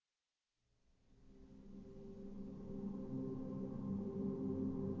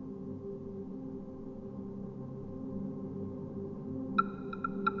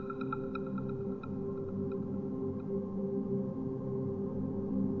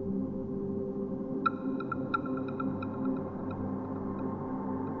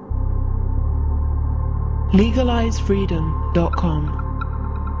LegalizeFreedom.com.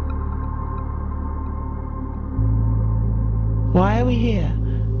 Why are we here?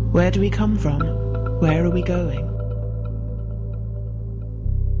 Where do we come from? Where are we going?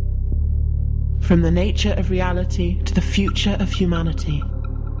 From the nature of reality to the future of humanity.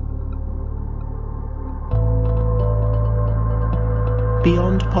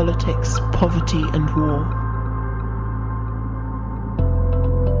 Beyond politics, poverty and war.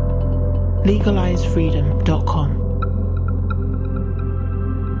 LegalizeFreedom.com.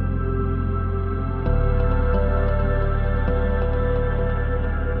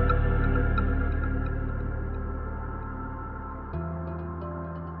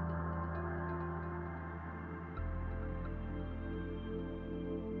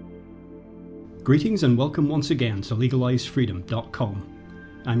 Greetings and welcome once again to LegalizeFreedom.com.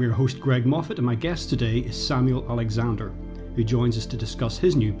 I'm your host Greg Moffat, and my guest today is Samuel Alexander, who joins us to discuss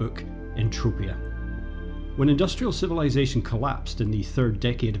his new book, Entropia. When industrial civilization collapsed in the third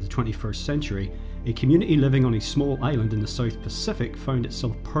decade of the 21st century, a community living on a small island in the South Pacific found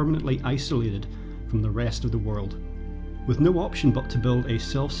itself permanently isolated from the rest of the world. With no option but to build a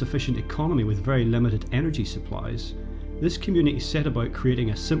self-sufficient economy with very limited energy supplies, this community set about creating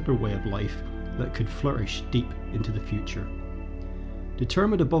a simpler way of life that could flourish deep into the future.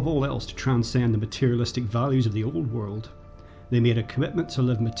 Determined above all else to transcend the materialistic values of the old world, they made a commitment to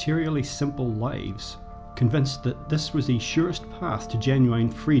live materially simple lives, convinced that this was the surest path to genuine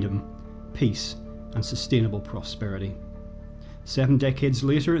freedom, peace, and sustainable prosperity. 7 decades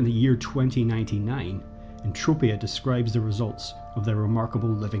later, in the year 2099, Entropia describes the results of their remarkable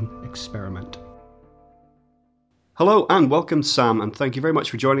living experiment. Hello and welcome, Sam, and thank you very much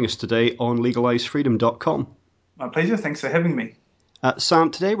for joining us today on LegalizeFreedom.com. My pleasure, thanks for having me.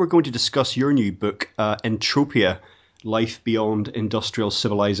 Sam, today we're going to discuss your new book, Entropia, Life Beyond Industrial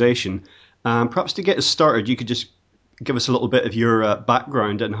Civilization. Perhaps to get us started, you could just give us a little bit of your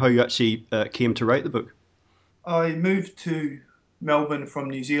background and how you actually came to write the book. I moved to Melbourne from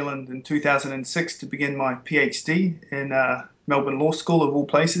New Zealand in 2006 to begin my PhD in Melbourne Law School, of all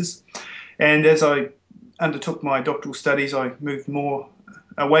places. And as I undertook my doctoral studies, I moved more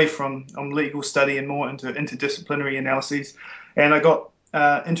away from legal study and more into interdisciplinary analyses. And I got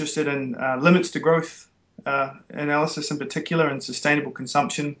interested in limits to growth analysis in particular, and sustainable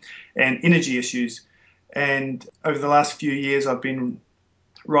consumption and energy issues. And over the last few years, I've been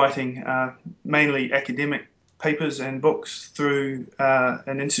writing mainly academic papers and books through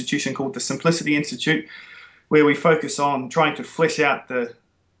an institution called the Simplicity Institute, where we focus on trying to flesh out the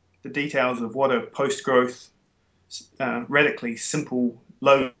details of what a post-growth, radically simple,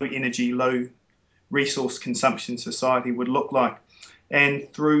 low energy, low resource consumption society would look like.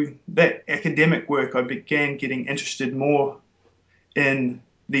 And through that academic work, I began getting interested more in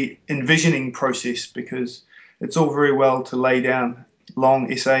the envisioning process, because it's all very well to lay down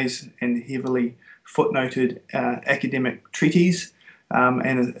long essays and heavily footnoted academic treatises,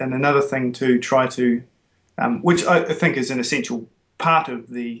 and another thing to try to, which I think is an essential part of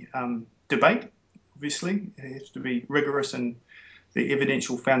the debate. Obviously, it has to be rigorous in the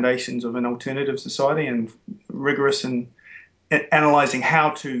evidential foundations of an alternative society, and rigorous in analysing how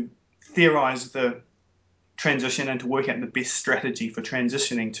to theorise the transition and to work out the best strategy for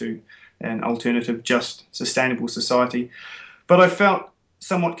transitioning to an alternative, just, sustainable society. But I felt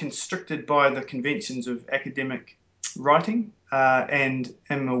somewhat constricted by the conventions of academic writing, and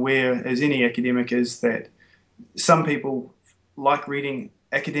am aware, as any academic is, that some people like reading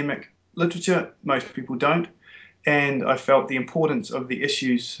academic literature, most people don't, and I felt the importance of the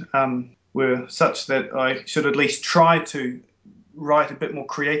issues were such that I should at least try to write a bit more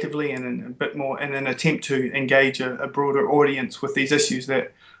creatively and a bit more in an attempt to engage a broader audience with these issues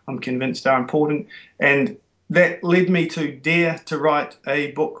that I'm convinced are important. And that led me to dare to write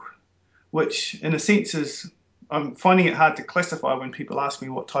a book which, in a sense, is, I'm finding it hard to classify when people ask me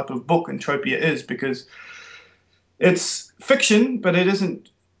what type of book Entropia is, because it's fiction, but it isn't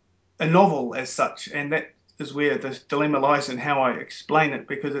a novel as such, and that is where the dilemma lies in how I explain it,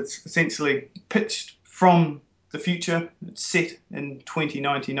 because it's essentially pitched from the future. It's set in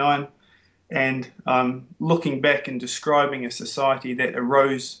 2099, and I'm looking back and describing a society that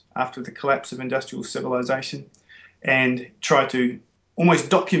arose after the collapse of industrial civilization, and try to almost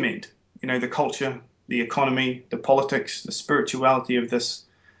document, the culture, the economy, the politics, the spirituality of this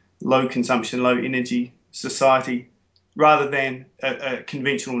low consumption, low energy society, rather than a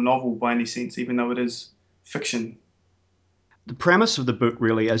conventional novel by any sense, even though it is fiction. The premise of the book,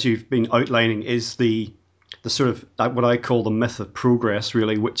 really, as you've been outlining, is the sort of what I call the myth of progress,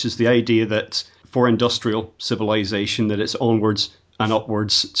 really, which is the idea that for industrial civilization, that it's onwards and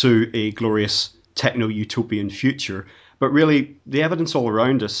upwards to a glorious techno-utopian future. But really, the evidence all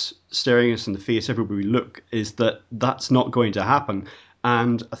around us, staring us in the face everywhere we look, is that that's not going to happen.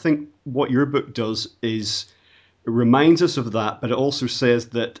 And I think what your book does is it reminds us of that, but it also says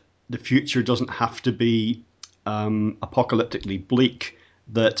that the future doesn't have to be apocalyptically bleak,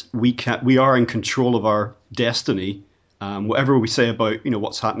 that we are in control of our destiny. Whatever we say about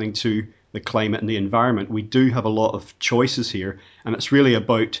what's happening to the climate and the environment, we do have a lot of choices here, and it's really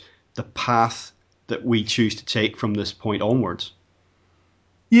about the path that we choose to take from this point onwards.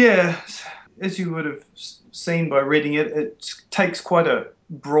 Yeah, as you would have seen by reading it, it takes quite a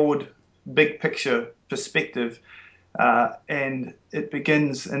broad, big picture perspective, and it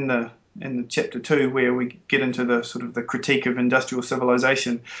begins in the chapter 2 where we get into the sort of the critique of industrial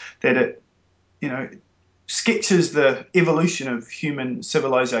civilization, that it sketches the evolution of human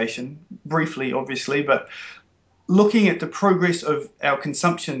civilization briefly, obviously, but looking at the progress of our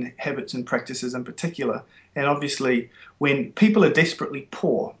consumption habits and practices in particular. And obviously, when people are desperately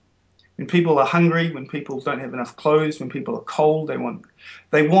poor, when people are hungry, when people don't have enough clothes, when people are cold,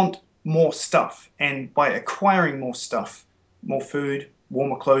 they want more stuff. And by acquiring more stuff, more food,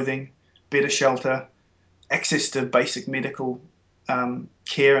 warmer clothing, better shelter, access to basic medical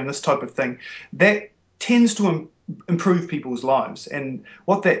care and this type of thing, that tends to improve people's lives. And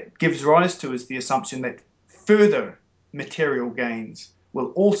what that gives rise to is the assumption that further material gains will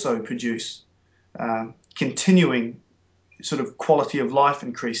also produce continuing sort of quality of life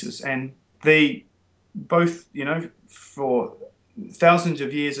increases. And both, for thousands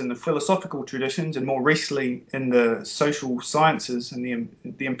of years in the philosophical traditions and more recently in the social sciences and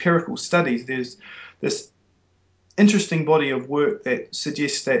the empirical studies, there's this interesting body of work that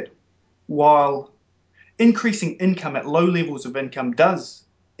suggests that while increasing income at low levels of income does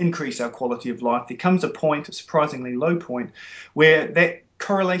increase our quality of life, there comes a point, a surprisingly low point, where that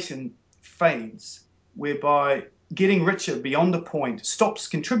correlation fades, whereby getting richer beyond a point stops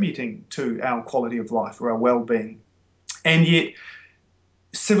contributing to our quality of life or our well-being. And yet,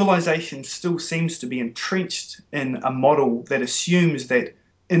 civilization still seems to be entrenched in a model that assumes that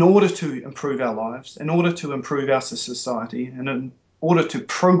in order to improve our lives, in order to improve our society, and in order to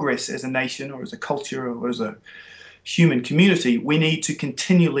progress as a nation or as a culture or as a human community, we need to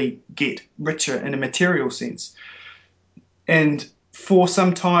continually get richer in a material sense. And for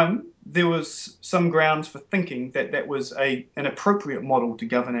some time, there was some grounds for thinking that that was an appropriate model to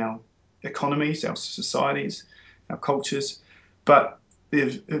govern our economies, our societies, our cultures. But there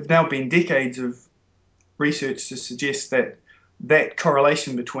have now been decades of research to suggest that that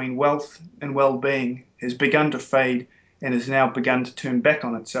correlation between wealth and well-being has begun to fade and has now begun to turn back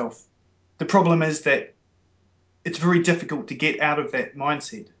on itself. The problem is that it's very difficult to get out of that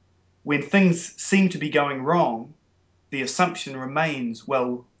mindset. When things seem to be going wrong, the assumption remains,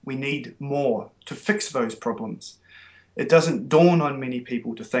 well, we need more to fix those problems. It doesn't dawn on many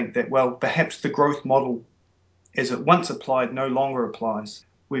people to think that, well, perhaps the growth model as it once applied no longer applies.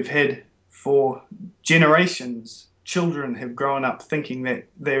 We've had for generations, children have grown up thinking that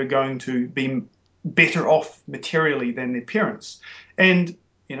they're going to be better off materially than their parents. And,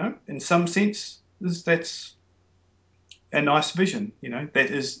 in some sense, that's a nice vision,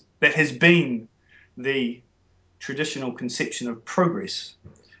 that has been the traditional conception of progress.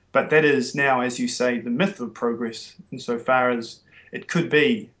 But that is now, as you say, the myth of progress, insofar as it could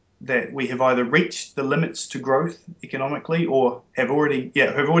be that we have either reached the limits to growth economically or have already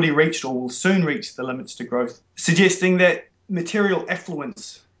reached or will soon reach the limits to growth, suggesting that material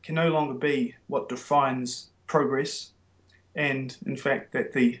affluence can no longer be what defines progress, and in fact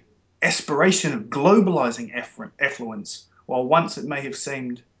that the aspiration of globalizing affluence, while once it may have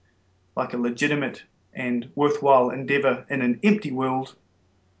seemed like a legitimate and worthwhile endeavor in an empty world,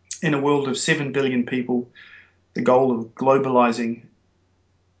 in a world of 7 billion people, the goal of globalizing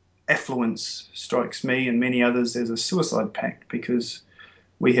affluence strikes me and many others as a suicide pact, because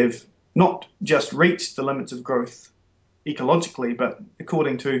we have not just reached the limits of growth ecologically, but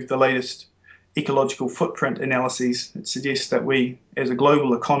according to the latest ecological footprint analyses, it suggests that we, as a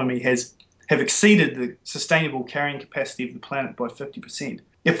global economy, have exceeded the sustainable carrying capacity of the planet by 50%.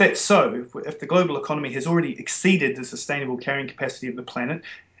 If that's so, if the global economy has already exceeded the sustainable carrying capacity of the planet,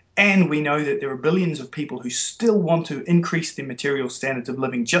 and we know that there are billions of people who still want to increase their material standards of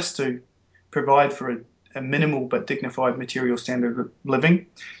living just to provide for a minimal but dignified material standard of living,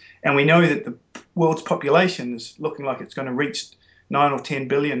 and we know that the world's population is looking like it's going to reach 9 or 10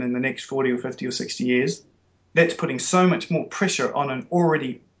 billion in the next 40 or 50 or 60 years, that's putting so much more pressure on an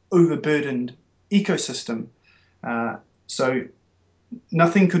already overburdened ecosystem. So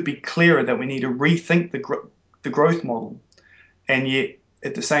nothing could be clearer that we need to rethink the growth model. And yet,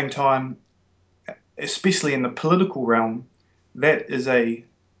 at the same time, especially in the political realm, that is a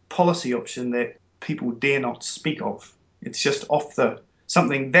policy option that people dare not speak of. It's just off the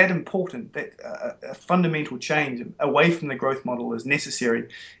something that important, that a fundamental change away from the growth model is necessary,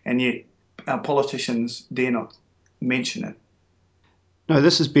 and yet our politicians dare not mention it. Now,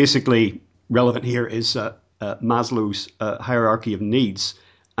 this is basically relevant here is Maslow's hierarchy of needs.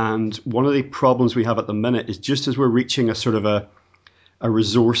 And one of the problems we have at the minute is just as we're reaching a sort of a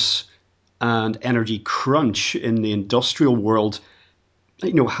resource and energy crunch in the industrial world,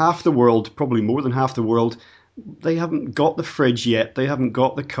 half the world, probably more than half the world, they haven't got the fridge yet. They haven't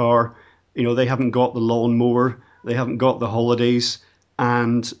got the car. They haven't got the lawnmower. They haven't got the holidays.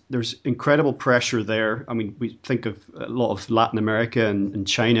 And there's incredible pressure there. I mean, we think of a lot of Latin America and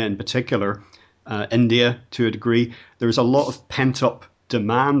China in particular, India to a degree. There's a lot of pent up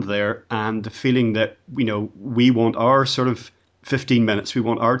demand there, and the feeling that, we want our sort of 15 minutes, we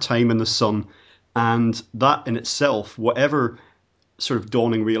want our time in the sun. And that in itself, whatever sort of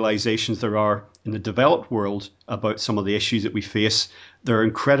dawning realizations there are in the developed world about some of the issues that we face, there are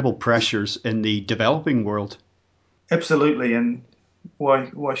incredible pressures in the developing world. Absolutely, and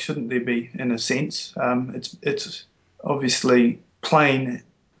why shouldn't there be? In a sense, it's obviously plain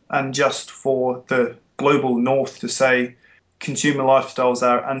unjust for the global north to say consumer lifestyles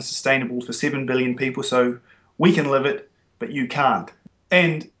are unsustainable for 7 billion people, so we can live it, but you can't.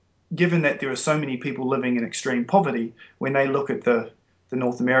 And given that there are so many people living in extreme poverty, when they look at the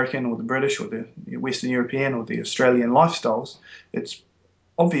North American or the British or the Western European or the Australian lifestyles, it's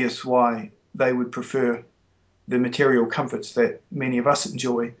obvious why they would prefer the material comforts that many of us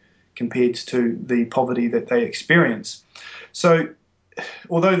enjoy compared to the poverty that they experience. So,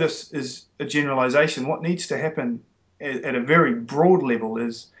 although this is a generalization, what needs to happen at a very broad level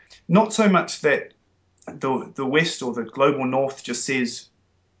is not so much that the West or the global North just says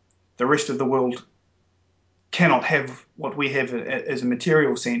the rest of the world cannot have what we have as a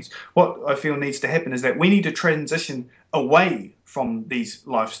material sense. What I feel needs to happen is that we need to transition away from these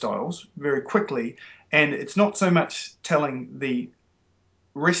lifestyles very quickly. And it's not so much telling the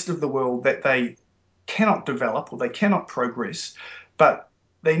rest of the world that they cannot develop or they cannot progress, but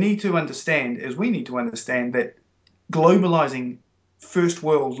they need to understand, as we need to understand, that globalizing first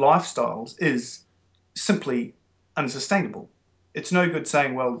world lifestyles is simply unsustainable. It's no good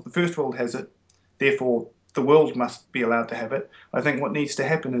saying, well, the first world has it, therefore the world must be allowed to have it. I think what needs to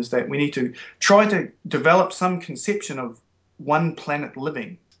happen is that we need to try to develop some conception of one planet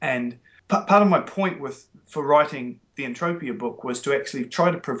living. And part of my point for writing the Entropia book was to actually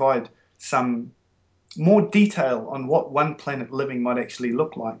try to provide some more detail on what one planet living might actually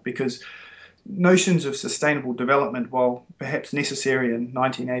look like, because notions of sustainable development, while perhaps necessary in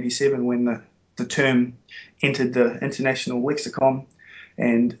 1987 when the term entered the international lexicon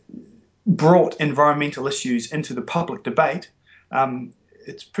and brought environmental issues into the public debate,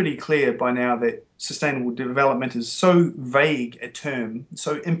 it's pretty clear by now that sustainable development is so vague a term,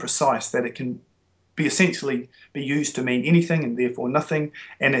 so imprecise, that it can be essentially be used to mean anything and therefore nothing,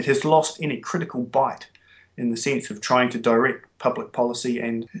 and it has lost any critical bite in the sense of trying to direct public policy.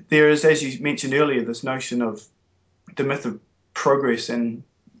 And there is, as you mentioned earlier, this notion of the myth of progress, and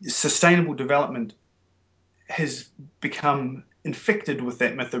sustainable development has become infected with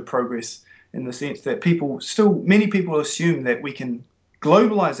that myth of progress, in the sense that many people assume that we can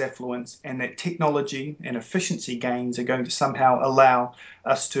globalize affluence and that technology and efficiency gains are going to somehow allow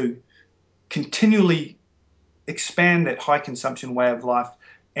us to continually expand that high consumption way of life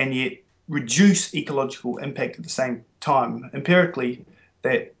and yet reduce ecological impact at the same time. Empirically,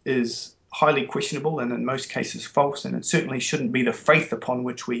 that is highly questionable and in most cases false, and it certainly shouldn't be the faith upon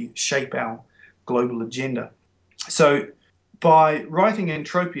which we shape our global agenda. So by writing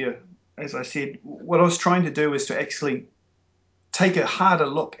Entropia, as I said, what I was trying to do is to actually take a harder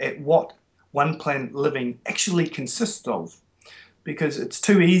look at what one planet living actually consists of, because it's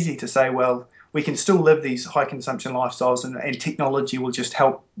too easy to say, well, we can still live these high consumption lifestyles and technology will just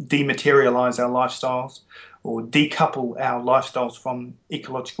help dematerialize our lifestyles or decouple our lifestyles from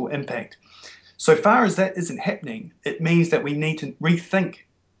ecological impact. So far as that isn't happening, it means that we need to rethink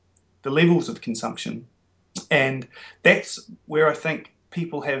the levels of consumption. And that's where I think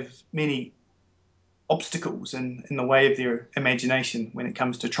people have many obstacles in the way of their imagination when it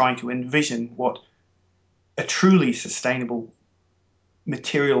comes to trying to envision what a truly sustainable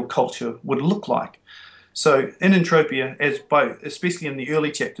material culture would look like. So in Entropia, especially in the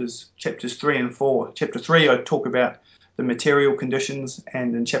early chapters 3 and 4, chapter 3 I talk about the material conditions,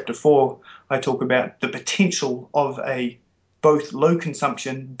 and in chapter 4 I talk about the potential of a both low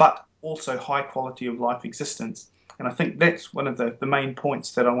consumption but also high quality of life existence. And I think that's one of the main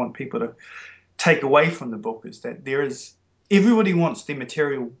points that I want people to take away from the book is that everybody wants their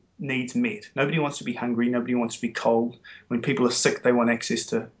material needs met. Nobody wants to be hungry. Nobody wants to be cold. When people are sick, they want access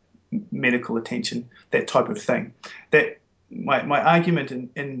to medical attention, that type of thing. That my argument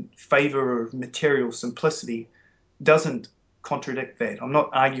in favor of material simplicity doesn't contradict that. I'm not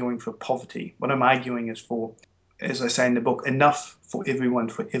arguing for poverty. What I'm arguing is for, as I say in the book, enough for everyone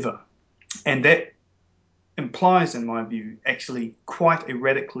forever. And that implies, in my view, actually quite a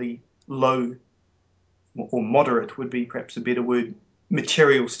radically low, or moderate would be perhaps a better word,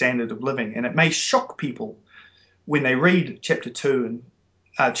 material standard of living. And it may shock people when they read chapter 2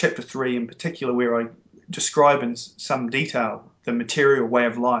 and chapter 3 in particular, where I describe in some detail the material way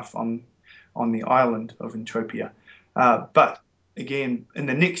of life on the island of Entropia. But again, in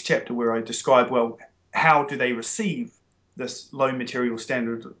the next chapter where I describe, well, how do they receive this low material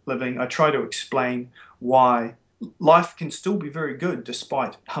standard of living, I try to explain why life can still be very good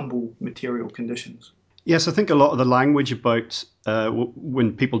despite humble material conditions. Yes, I think a lot of the language about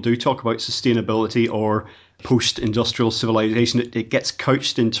when people do talk about sustainability or post-industrial civilization, it gets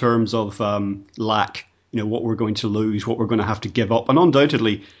couched in terms of lack, what we're going to lose, what we're going to have to give up. And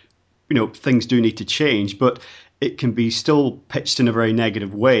undoubtedly, things do need to change, but it can be still pitched in a very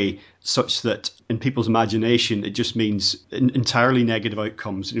negative way, such that in people's imagination, it just means entirely negative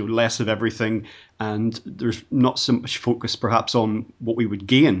outcomes, less of everything. And there's not so much focus perhaps on what we would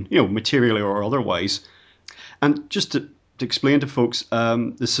gain, materially or otherwise. And just to explain to folks,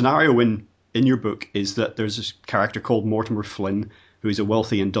 the scenario in your book is that there's this character called Mortimer Flynn, who is a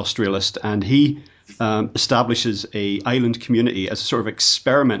wealthy industrialist, and he establishes a island community as a sort of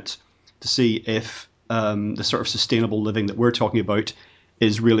experiment to see if the sort of sustainable living that we're talking about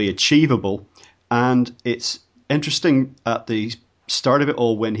is really achievable. And it's interesting at the start of it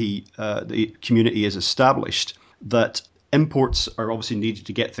all, when the community is established, that imports are obviously needed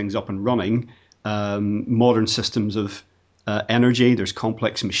to get things up and running. Modern systems of energy, there's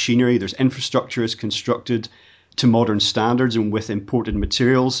complex machinery, there's infrastructure is constructed to modern standards and with imported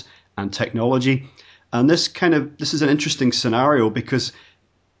materials and technology. And this is an interesting scenario because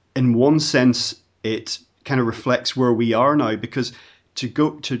in one sense it kind of reflects where we are now, because to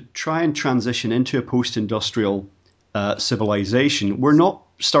try and transition into a post-industrial civilization, we're not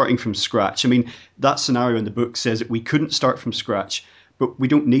starting from scratch. I mean, that scenario in the book says that we couldn't start from scratch, but we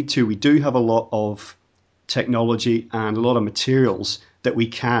don't need to. We do have a lot of technology and a lot of materials that we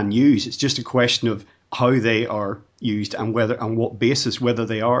can use. It's just a question of how they are used and on what basis, whether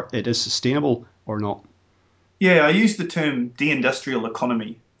it is sustainable or not. Yeah, I use the term deindustrial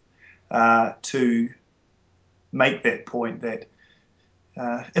economy to make that point that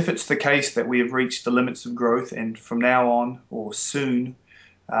if it's the case that we have reached the limits of growth and from now on or soon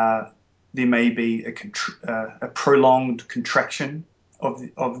there may be a prolonged contraction of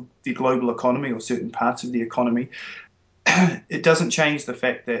the global economy or certain parts of the economy, it doesn't change the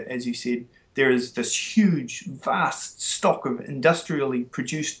fact that, as you said, there is this huge, vast stock of industrially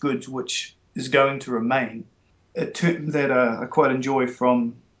produced goods which is going to remain. A term that I quite enjoy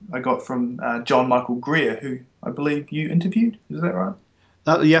I got from John Michael Greer, who I believe you interviewed. Is that right?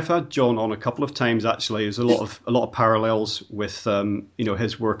 Yeah, I've had John on a couple of times actually. There's a lot of parallels with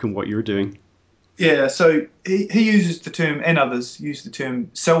his work and what you're doing. Yeah, so he uses the term, and others use the term,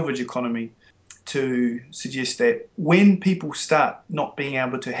 salvage economy to suggest that when people start not being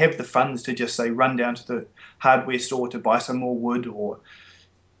able to have the funds to just say run down to the hardware store to buy some more wood or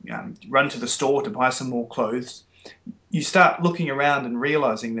run to the store to buy some more clothes, you start looking around and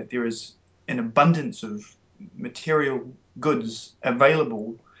realizing that there is an abundance of material goods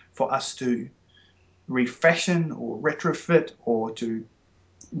available for us to refashion or retrofit or to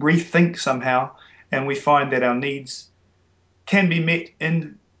rethink somehow, and we find that our needs can be met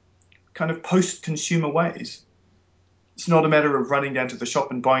in kind of post-consumer ways. It's not a matter of running down to the shop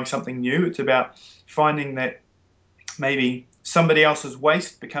and buying something new. It's about finding that maybe somebody else's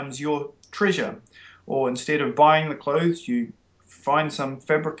waste becomes your treasure, or instead of buying the clothes, you find some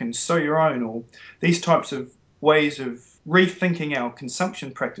fabric and sew your own, or these types of ways of rethinking our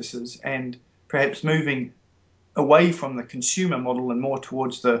consumption practices and perhaps moving away from the consumer model and more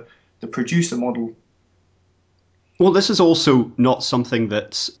towards the producer model. Well, this is also not something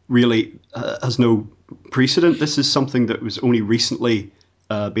that really has no precedent. This is something that was only recently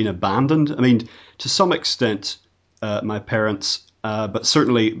been abandoned. I mean, to some extent, my parents, but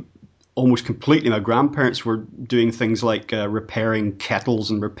certainly almost completely my grandparents were doing things like repairing kettles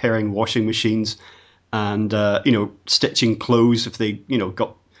and repairing washing machines and, stitching clothes if they,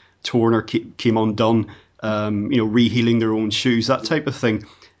 got torn or came undone, rehealing their own shoes, that type of thing.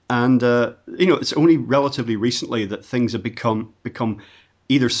 And, it's only relatively recently that things have become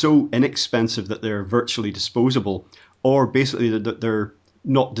either so inexpensive that they're virtually disposable, or basically that they're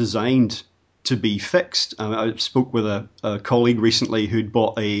not designed to be fixed. I spoke with a colleague recently who'd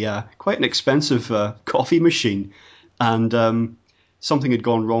bought a quite an expensive coffee machine, and something had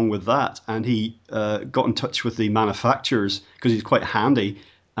gone wrong with that, and he got in touch with the manufacturers because he's quite handy,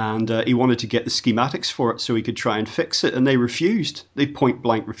 and he wanted to get the schematics for it so he could try and fix it, and they refused. They point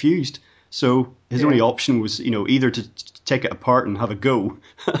blank refused. So his only option was, either to take it apart and have a go,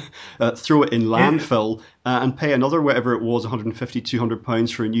 throw it in landfill, and pay another, whatever it was, 150, 200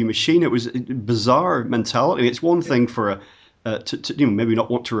 pounds for a new machine. It was a bizarre mentality. It's one thing for to maybe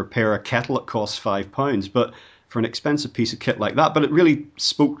not want to repair a kettle that costs £5, but for an expensive piece of kit like that. But it really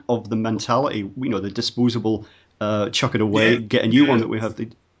spoke of the mentality, the disposable, chuck it away, get a new one that we have.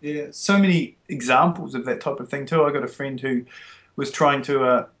 So many examples of that type of thing too. I got a friend who was trying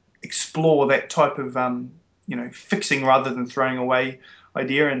to explore that type of fixing rather than throwing away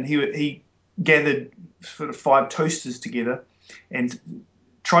idea, and he gathered sort of 5 toasters together and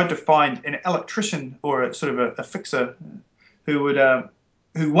tried to find an electrician or a sort of a fixer who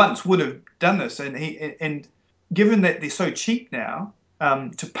once would have done this, and given that they're so cheap now,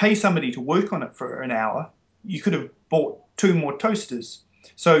 to pay somebody to work on it for an hour, you could have bought 2 more toasters.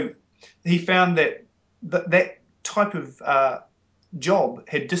 So he found that that type of job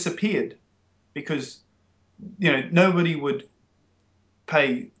had disappeared because nobody would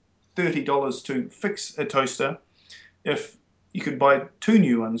pay $30 to fix a toaster if you could buy 2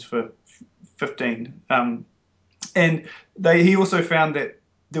 new ones for 15. And he also found that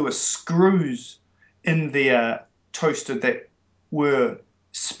there were screws in the toaster that were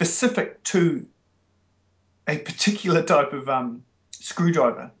specific to a particular type of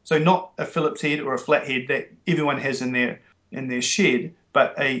screwdriver. So not a Phillips head or a flat head that everyone has in their shed,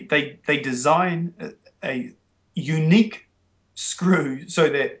 but they design a unique screw so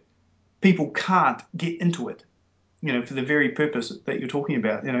that people can't get into it, for the very purpose that you're talking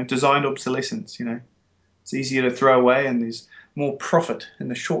about, designed obsolescence. It's easier to throw away, and there's more profit in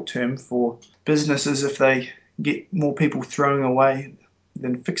the short term for businesses if they get more people throwing away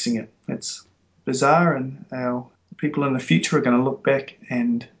than fixing it. It's bizarre, and our people in the future are going to look back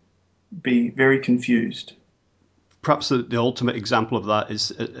and be very confused. Perhaps the ultimate example of that is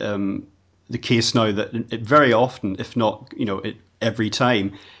the case now that it very often, if not every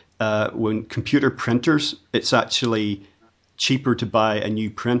time, when computer printers, it's actually cheaper to buy a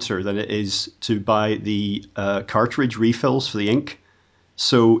new printer than it is to buy the cartridge refills for the ink.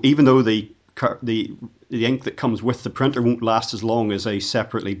 So even though the ink that comes with the printer won't last as long as a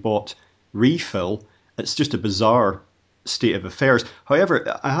separately bought refill, it's just a bizarre state of affairs.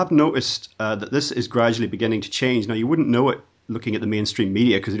 However, I have noticed that this is gradually beginning to change. Now, you wouldn't know it looking at the mainstream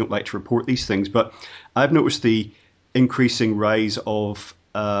media because they don't like to report these things, but I've noticed the increasing rise of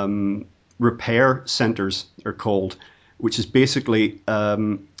repair centres, they're called, which is basically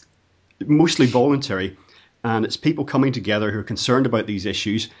mostly voluntary, and it's people coming together who are concerned about these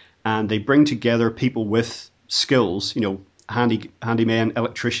issues, and they bring together people with skills, handymen,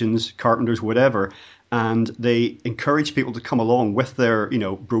 electricians, carpenters, whatever, and they encourage people to come along with their,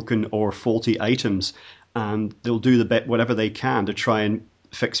 broken or faulty items, and they'll do the bit whatever they can to try and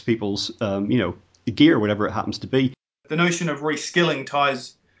fix people's, gear, whatever it happens to be. The notion of reskilling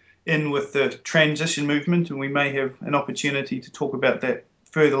ties in with the transition movement, and we may have an opportunity to talk about that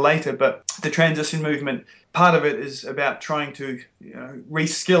further later, but the transition movement, part of it is about trying to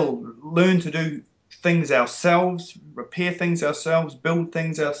reskill, learn to do things ourselves, repair things ourselves, build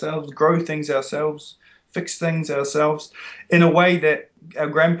things ourselves, grow things ourselves, fix things ourselves in a way that our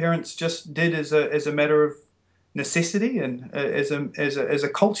grandparents just did as a matter of necessity and as a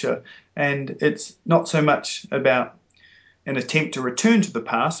culture. And it's not so much about an attempt to return to the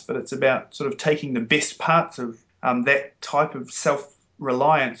past, but it's about sort of taking the best parts of that type of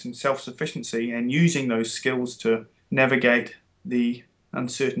self-reliance and self-sufficiency and using those skills to navigate the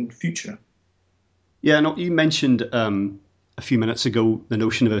uncertain future. Yeah, no, you mentioned a few minutes ago the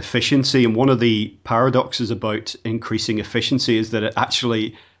notion of efficiency, and one of the paradoxes about increasing efficiency is that it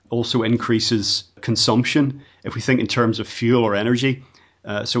actually also increases consumption if we think in terms of fuel or energy.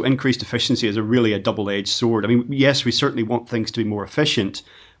 So increased efficiency is really a double-edged sword. I mean, yes, we certainly want things to be more efficient,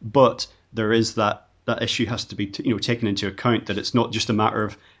 but there is that issue has to be taken into account, that it's not just a matter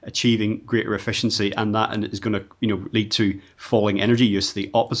of achieving greater efficiency and is going to lead to falling energy use.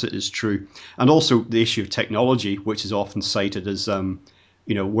 The opposite is true. And also the issue of technology, which is often cited as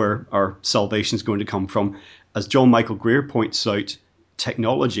where our salvation is going to come from. As John Michael Greer points out,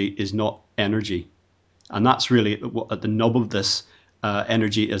 technology is not energy, and that's really at the nub of this.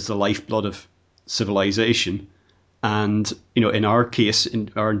 Energy is the lifeblood of civilization, And, in our case,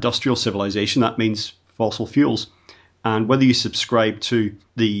 in our industrial civilization, that means fossil fuels. And whether you subscribe to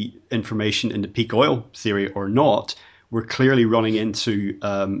the information in the peak oil theory or not, we're clearly running into,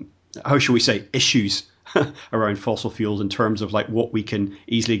 how shall we say, issues around fossil fuels in terms of like what we can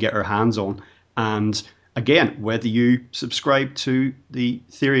easily get our hands on. And again, whether you subscribe to the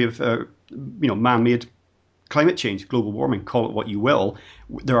theory of, man-made climate change, global warming, call it what you will,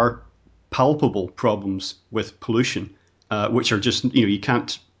 there are palpable problems with pollution, which are just, you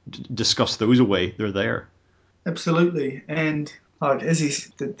can't discuss those away. They're there. Absolutely. And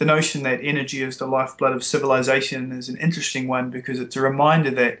the notion that energy is the lifeblood of civilization is an interesting one because it's a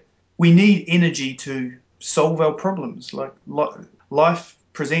reminder that we need energy to solve our problems. Life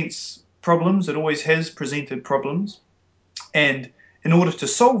presents problems, it always has presented problems. And in order to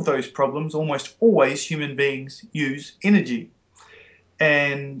solve those problems, almost always human beings use energy.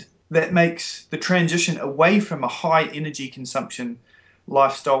 And that makes the transition away from a high energy consumption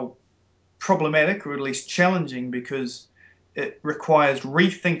lifestyle problematic, or at least challenging, because it requires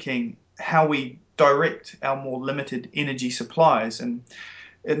rethinking how we direct our more limited energy supplies. And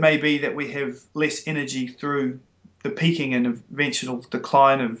it may be that we have less energy through the peaking and eventual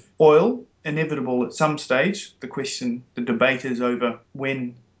decline of oil, inevitable at some stage. The debate is over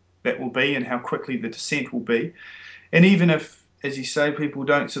when that will be and how quickly the descent will be. And even if, as you say, people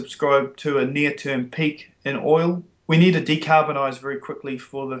don't subscribe to a near-term peak in oil, we need to decarbonise very quickly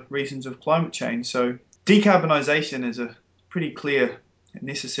for the reasons of climate change. So decarbonisation is a pretty clear and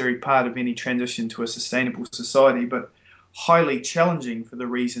necessary part of any transition to a sustainable society, but highly challenging for the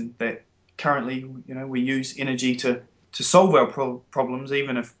reason that currently, we use energy to solve our problems,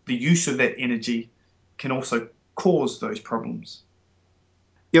 even if the use of that energy can also cause those problems.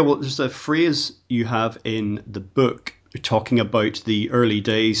 Yeah, well, there's a phrase you have in the book talking about the early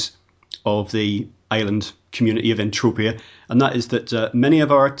days of the island community of Entropia, and that is that many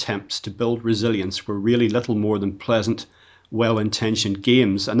of our attempts to build resilience were really little more than pleasant, well-intentioned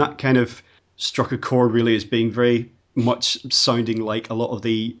games. And that kind of struck a chord really as being very much sounding like a lot of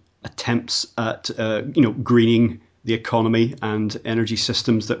the attempts at, greening the economy and energy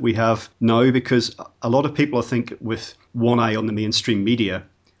systems that we have now, because a lot of people, I think, with one eye on the mainstream media,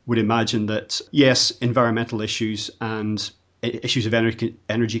 would imagine that, yes, environmental issues and issues of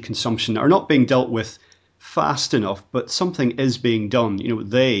energy consumption are not being dealt with fast enough, but something is being done.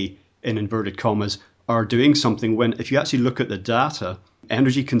 They, in inverted commas, are doing something when, if you actually look at the data,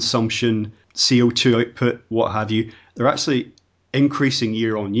 energy consumption, CO2 output, what have you, they're actually increasing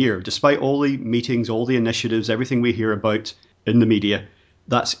year on year. Despite all the meetings, all the initiatives, everything we hear about in the media,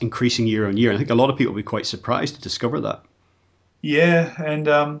 that's increasing year on year. And I think a lot of people will be quite surprised to discover that. Yeah, and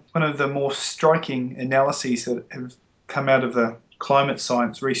one of the more striking analyses that have come out of the climate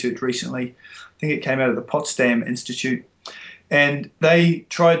science research recently, I think it came out of the Potsdam Institute, and they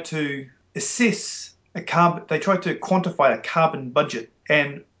tried to they tried to quantify a carbon budget,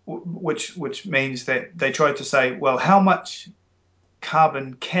 and which means that they tried to say, well, how much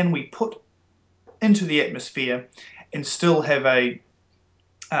carbon can we put into the atmosphere and still have a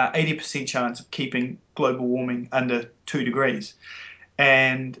 80% chance of keeping global warming under 2 degrees.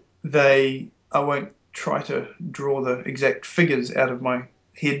 And I won't try to draw the exact figures out of my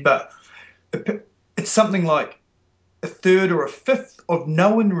head, but it's something like a third or a fifth of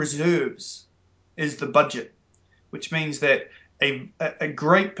known reserves is the budget, which means that a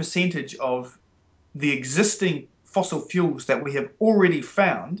great percentage of the existing fossil fuels that we have already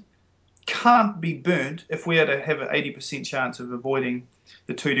found can't be burnt if we are to have an 80% chance of avoiding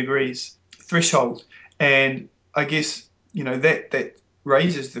the 2 degrees threshold. And I guess, that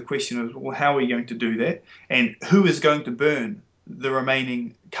raises the question of, well, how are we going to do that? And who is going to burn the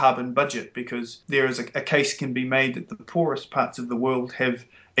remaining carbon budget? Because there is a case can be made that the poorest parts of the world have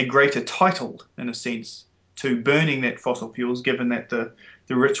a greater title, in a sense, to burning that fossil fuels, given that the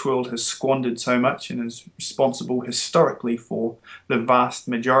rich world has squandered so much and is responsible historically for the vast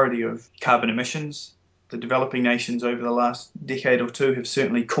majority of carbon emissions. The developing nations over the last decade or two have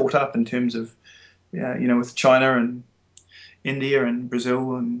certainly caught up in terms of, with China and India and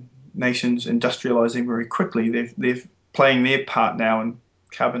Brazil and nations industrializing very quickly. They're playing their part now in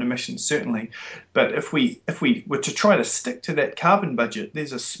carbon emissions, certainly. But if we were to try to stick to that carbon budget,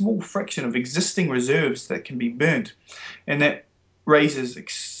 there's a small fraction of existing reserves that can be burnt. And that raises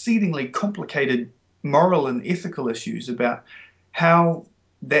exceedingly complicated moral and ethical issues about how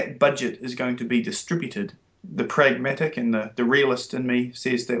that budget is going to be distributed. The pragmatic and the realist in me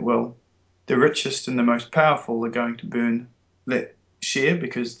says that, well, the richest and the most powerful are going to burn that share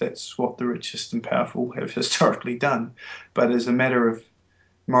because that's what the richest and powerful have historically done. But as a matter of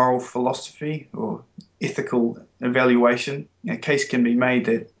moral philosophy or ethical evaluation, a case can be made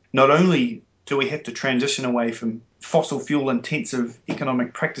that not only do we have to transition away from fossil fuel intensive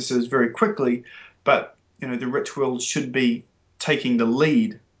economic practices very quickly, but the rich world should be taking the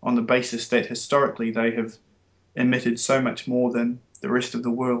lead on the basis that historically they have emitted so much more than the rest of the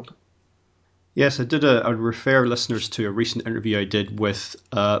world. Yes, I'd refer listeners to a recent interview I did with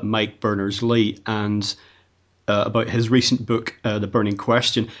Mike Berners-Lee and about his recent book, The Burning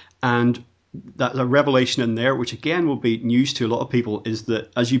Question. And that a revelation in there, which again will be news to a lot of people, is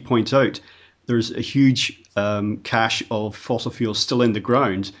that, as you point out, there's a huge cache of fossil fuels still in the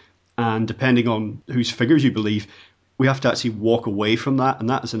ground. And depending on whose figures you believe, we have to actually walk away from that. And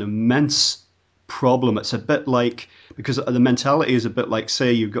that is an immense problem. It's a bit like, because the mentality is a bit like,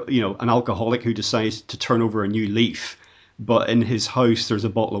 say, you've got an alcoholic who decides to turn over a new leaf, but in his house there's a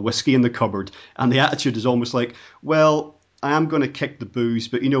bottle of whiskey in the cupboard, and the attitude is almost like, well, I am going to kick the booze,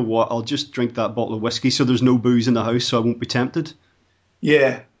 but you know what, I'll just drink that bottle of whiskey so there's no booze in the house, so I won't be tempted.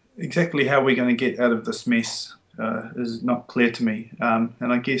 Yeah, exactly how we're going to get out of this mess is not clear to me. And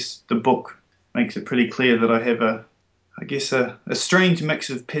I guess the book makes it pretty clear that I have a strange mix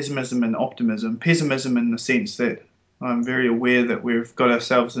of pessimism and optimism. Pessimism in the sense that I'm very aware that we've got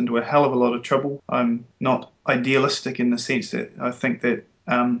ourselves into a hell of a lot of trouble. I'm not idealistic in the sense that I think that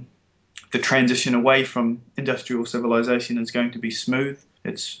the transition away from industrial civilization is going to be smooth.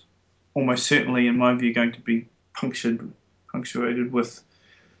 It's almost certainly, in my view, going to be punctuated with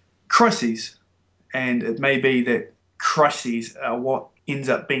crises. And it may be that crises are what ends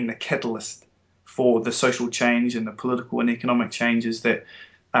up being the catalyst for the social change and the political and economic changes that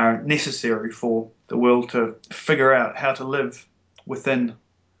are necessary for the world to figure out how to live within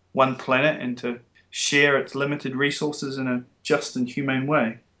one planet and to share its limited resources in a just and humane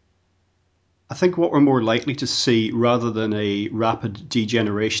way. I think what we're more likely to see, rather than a rapid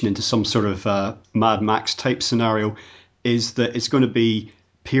degeneration into some sort of Mad Max type scenario, is that it's going to be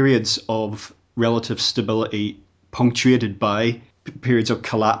periods of relative stability punctuated by periods of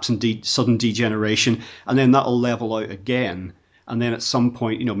collapse and sudden degeneration, and then that'll level out again. And then at some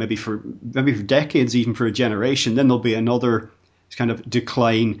point, maybe for decades, even for a generation, then there'll be another kind of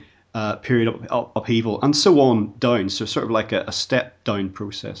decline, period of upheaval, and so on down. So sort of like a step down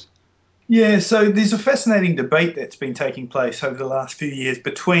process. Yeah, so there's a fascinating debate that's been taking place over the last few years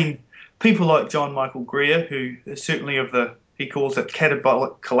between people like John Michael Greer, who is certainly he calls it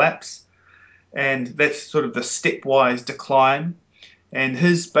catabolic collapse, and that's sort of the stepwise decline. And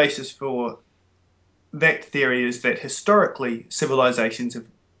his basis for that theory is that historically civilizations have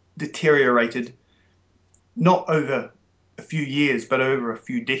deteriorated not over a few years, but over a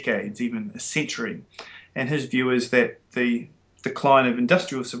few decades, even a century. And his view is that the decline of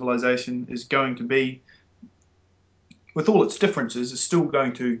industrial civilization is going to be, with all its differences, is still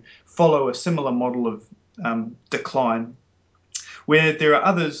going to follow a similar model of decline, where there are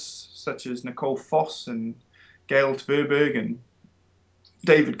others such as Nicole Foss and Gail Tverberg and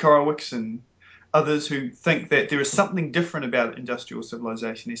David Korowicz and others who think that there is something different about industrial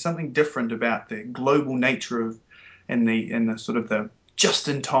civilization. There's something different about the global nature of and the sort of the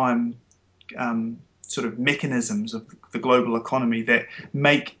just-in-time sort of mechanisms of the global economy that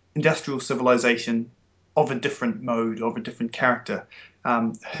make industrial civilization of a different mode, of a different character,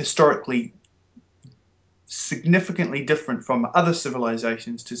 historically significantly different from other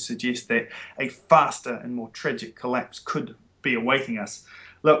civilizations, to suggest that a faster and more tragic collapse could be awaiting us.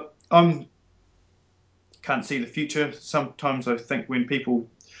 Look, I can't see the future. Sometimes I think when people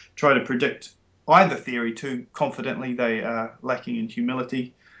try to predict either theory too confidently, they are lacking in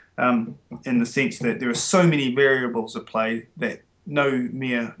humility, in the sense that there are so many variables at play that no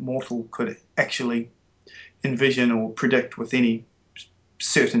mere mortal could actually envision or predict with any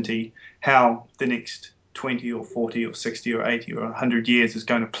certainty how the next 20 or 40 or 60 or 80 or 100 years is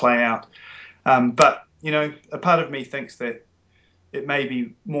going to play out. But, a part of me thinks that it may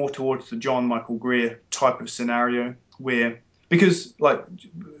be more towards the John Michael Greer type of scenario where, because like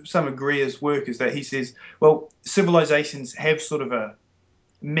some of Greer's work is that he says, well, civilizations have sort of a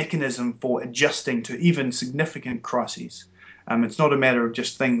mechanism for adjusting to even significant crises. It's not a matter of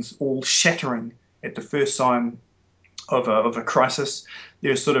just things all shattering at the first sign of a crisis.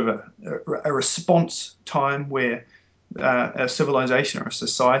 There's sort of a response time where a civilization or a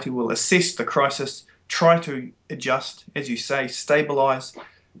society will assess the crisis, try to adjust, as you say, stabilize,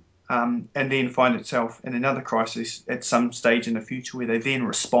 and then find itself in another crisis at some stage in the future where they then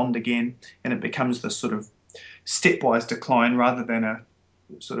respond again, and it becomes this sort of stepwise decline rather than a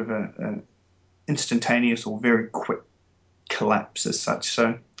sort of a instantaneous or very quick collapse as such.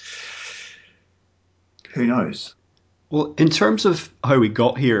 So who knows? Well, in terms of how we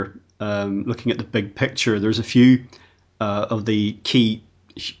got here, looking at the big picture, there's a few of the key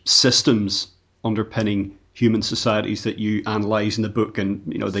systems underpinning human societies that you analyse in the book, and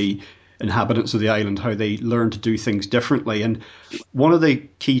the inhabitants of the island, how they learn to do things differently. And one of the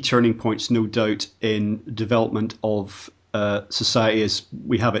key turning points, no doubt, in development of society as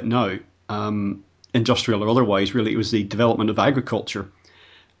we have it now, industrial or otherwise, really, it was the development of agriculture.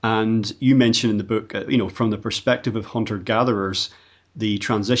 And you mentioned in the book, from the perspective of hunter-gatherers, the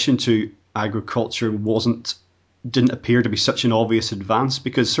transition to agriculture didn't appear to be such an obvious advance,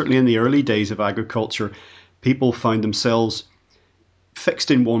 because certainly in the early days of agriculture, people found themselves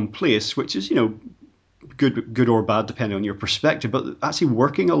fixed in one place, which is, good or bad depending on your perspective, but actually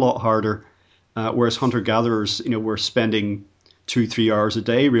working a lot harder. Whereas hunter-gatherers, were spending 2-3 hours a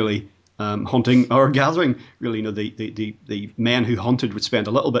day really hunting or gathering. Really, the men who hunted would spend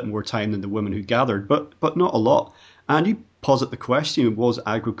a little bit more time than the women who gathered, but not a lot. And you posit the question: was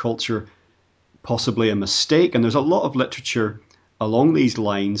agriculture possibly a mistake? And there's a lot of literature along these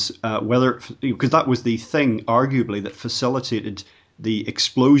lines, whether because that was the thing, arguably, that facilitated the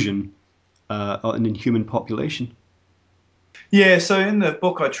explosion in human population. Yeah, so in the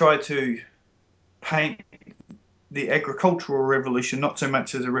book, I try to paint the agricultural revolution not so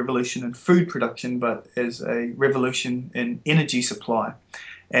much as a revolution in food production, but as a revolution in energy supply.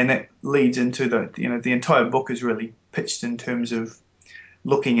 And that leads into the entire book is really pitched in terms of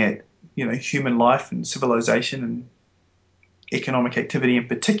looking at, human life and civilization and economic activity in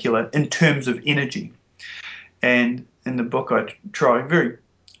particular in terms of energy. And in the book, I try very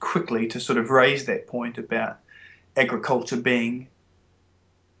quickly to sort of raise that point about agriculture being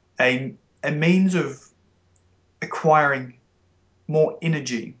a means of acquiring more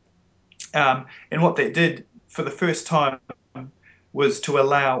energy. And what that did for the first time was to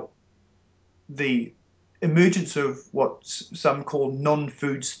allow the emergence of what some call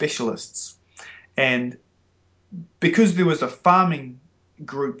non-food specialists. And because there was a farming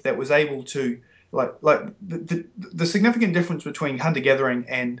group that was able to, the significant difference between hunter-gathering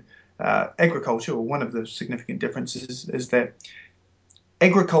and agriculture, or one of the significant differences, is that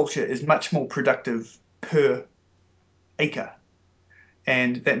agriculture is much more productive per acre.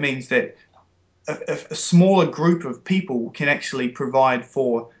 And that means that a smaller group of people can actually provide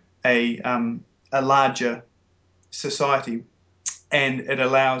for a larger society, and it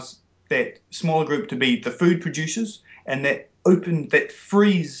allows that smaller group to be the food producers, and that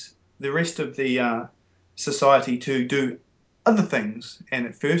frees the rest of the society to do other things. And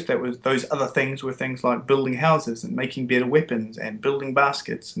at first, those other things were things like building houses and making better weapons and building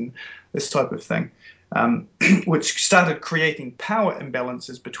baskets and this type of thing, which started creating power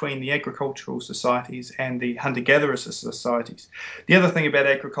imbalances between the agricultural societies and the hunter-gatherer societies. The other thing about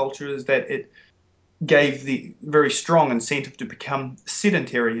agriculture is that it gave the very strong incentive to become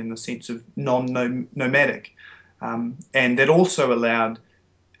sedentary in the sense of non-nomadic. And that also allowed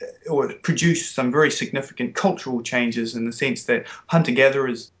or produced some very significant cultural changes in the sense that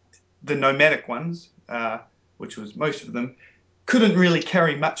hunter-gatherers, the nomadic ones, which was most of them, couldn't really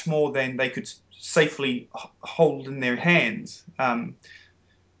carry much more than they could safely hold in their hands.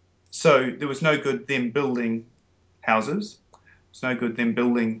 So there was no good them building houses. It's no good them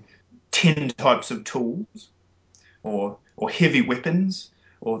building 10 types of tools or heavy weapons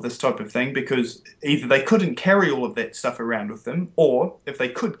or this type of thing, because either they couldn't carry all of that stuff around with them, or if they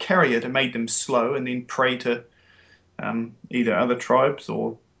could carry it, it made them slow and then prey to either other tribes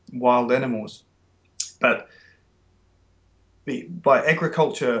or wild animals. But by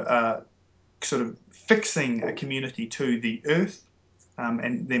agriculture sort of fixing a community to the earth,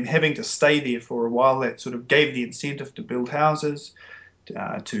 and them having to stay there for a while, that sort of gave the incentive to build houses.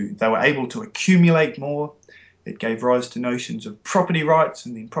 They were able to accumulate more. It gave rise to notions of property rights,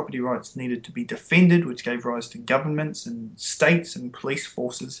 and then property rights needed to be defended, which gave rise to governments and states and police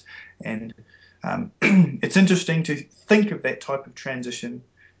forces. And it's interesting to think of that type of transition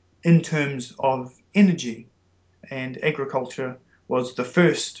in terms of energy. And agriculture was the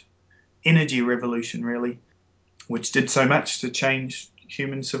first energy revolution, really, which did so much to change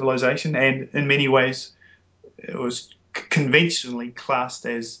human civilization. And in many ways, it was conventionally classed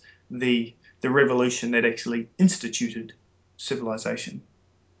as the revolution that actually instituted civilization.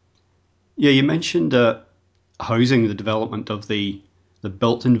 Yeah, you mentioned housing, the development of the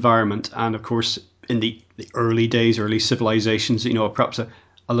built environment, and of course, in the early days, early civilizations, perhaps a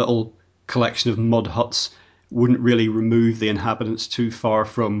little collection of mud huts wouldn't really remove the inhabitants too far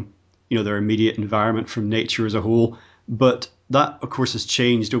from their immediate environment, from nature as a whole. But that, of course, has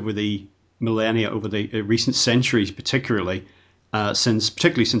changed over the millennia, over the recent centuries, particularly.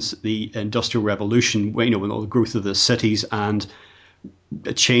 particularly since the Industrial Revolution, when all the growth of the cities and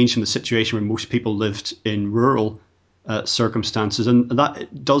a change from the situation where most people lived in rural circumstances, and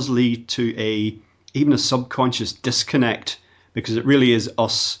that does lead to even a subconscious disconnect, because it really is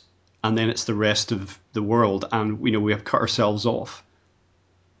us and then it's the rest of the world, and we have cut ourselves off.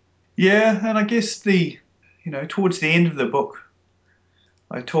 Yeah, and I guess towards the end of the book,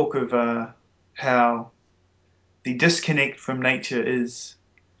 I talk of how the disconnect from nature is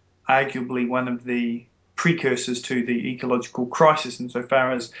arguably one of the precursors to the ecological crisis,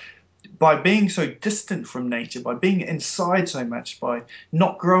 insofar as by being so distant from nature, by being inside so much, by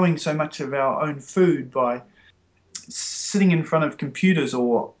not growing so much of our own food, by sitting in front of computers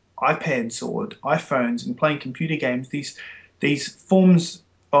or iPads or iPhones and playing computer games, these forms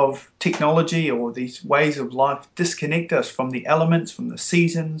of technology or these ways of life disconnect us from the elements, from the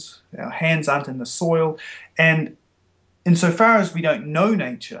seasons. Our hands aren't in the soil, and insofar as we don't know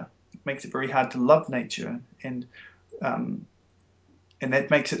nature, it makes it very hard to love nature, um, and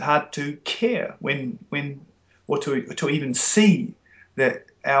that makes it hard to care or to even see that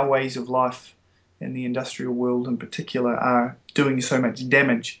our ways of life in the industrial world in particular are doing so much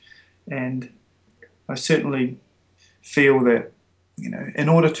damage. And I certainly feel that, in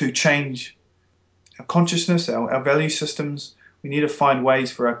order to change our consciousness, our value systems, we need to find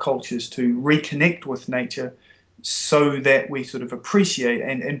ways for our cultures to reconnect with nature so that we sort of appreciate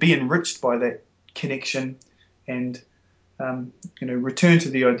and be enriched by that connection, and return to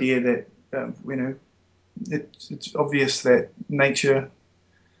the idea that it's obvious that nature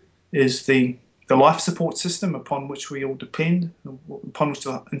is the life support system upon which we all depend, upon which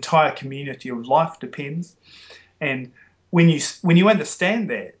the entire community of life depends. And when you understand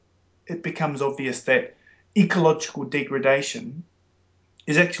that, it becomes obvious that ecological degradation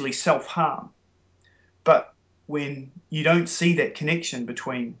is actually self-harm. But when you don't see that connection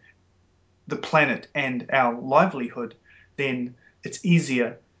between the planet and our livelihood, then it's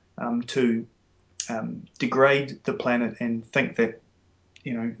easier to degrade the planet and think that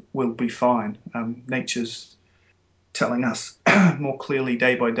we'll be fine. Nature's telling us more clearly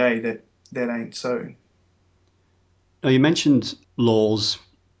day by day that that ain't so. Now, you mentioned laws,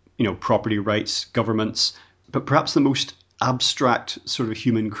 property rights, governments, but perhaps the most abstract sort of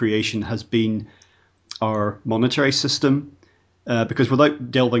human creation has been our monetary system. Because without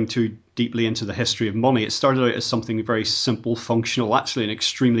delving too deeply into the history of money, it started out as something very simple, functional, actually an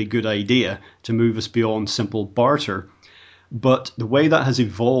extremely good idea to move us beyond simple barter. But the way that has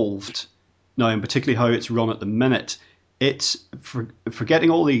evolved now, and particularly how it's run at the minute, it's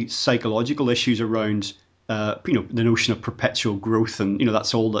forgetting all the psychological issues around the notion of perpetual growth, and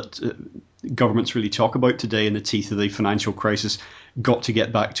that's all that governments really talk about today in the teeth of the financial crisis. Got to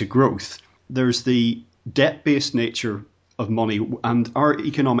get back to growth. There's the debt-based nature of money, and our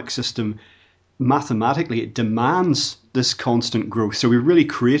economic system, mathematically, it demands this constant growth. So we really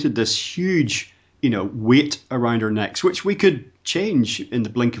created this huge weight around our necks, which we could change in the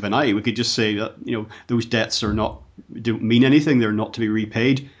blink of an eye. We could just say that those debts don't mean anything, they're not to be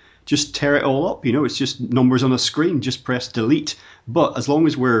repaid. Just tear it all up. It's just numbers on a screen, just press delete. But as long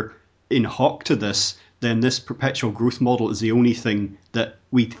as we're in hock to this, then this perpetual growth model is the only thing that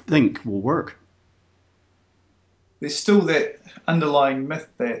we think will work. There's still that underlying myth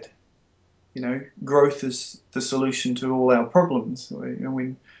that growth is the solution to all our problems.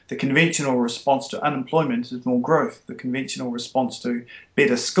 When the conventional response to unemployment is more growth, the conventional response to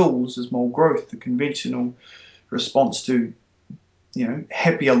better schools is more growth, the conventional response to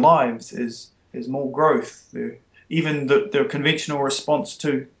happier lives is more growth. Even the conventional response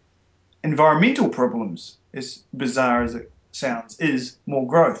to environmental problems, as bizarre as it sounds, is more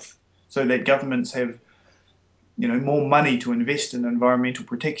growth, so that governments have more money to invest in environmental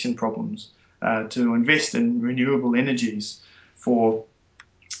protection problems, to invest in renewable energies for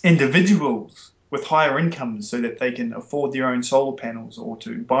individuals with higher incomes so that they can afford their own solar panels, or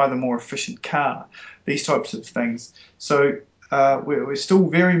to buy the more efficient car, these types of things. So we're still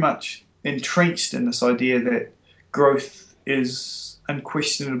very much entrenched in this idea that growth is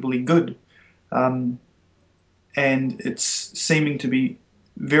unquestionably good. And it's seeming to be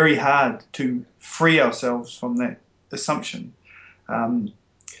very hard to free ourselves from that assumption.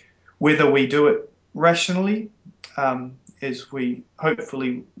 Whether we do it rationally, as we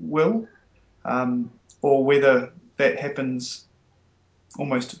hopefully will, or whether that happens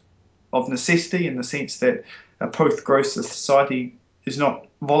almost of necessity, in the sense that a post-growth society is not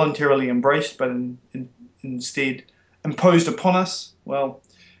voluntarily embraced but instead imposed upon us. Well,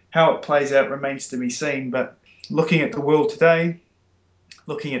 how it plays out remains to be seen, but looking at the world today,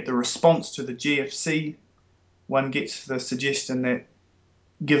 looking at the response to the GFC, one gets the suggestion that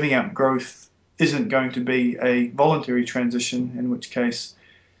giving up growth isn't going to be a voluntary transition, in which case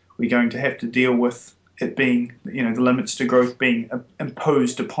we're going to have to deal with it being, the limits to growth being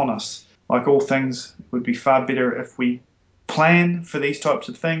imposed upon us. Like all things, it would be far better if we plan for these types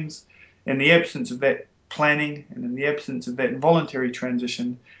of things. In the absence of that planning and in the absence of that voluntary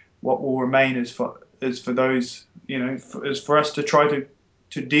transition, what will remain is for those, is for us to try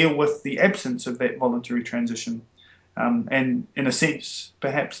to deal with the absence of that voluntary transition. And in a sense,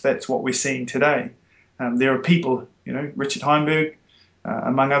 perhaps that's what we're seeing today. There are people, Richard Heimberg,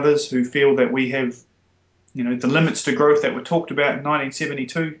 among others, who feel that we have, the limits to growth that were talked about in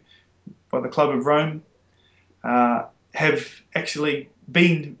 1972 by the Club of Rome have actually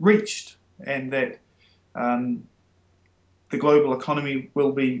been reached, and that the global economy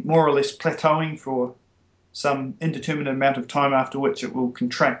will be more or less plateauing for some indeterminate amount of time, after which it will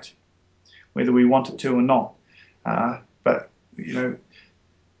contract, whether we want it to or not. But the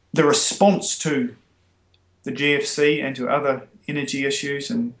response to the GFC and to other energy issues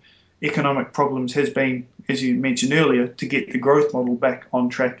and economic problems has been, as you mentioned earlier, to get the growth model back on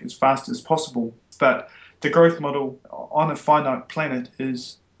track as fast as possible. But the growth model on a finite planet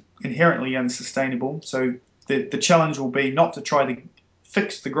is inherently unsustainable. So the challenge will be not to try to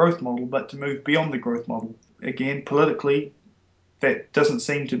fix the growth model, but to move beyond the growth model. Again, politically, that doesn't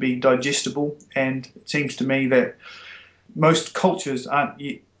seem to be digestible, and it seems to me that most cultures aren't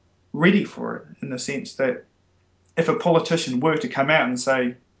yet ready for it, in the sense that if a politician were to come out and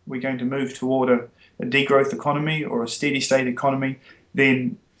say we're going to move toward a degrowth economy or a steady state economy,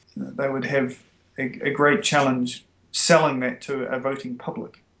 then they would have a great challenge selling that to a voting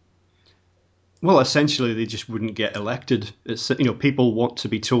public. Well, essentially, they just wouldn't get elected. It's, people want to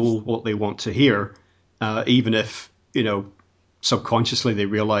be told what they want to hear, even if, subconsciously they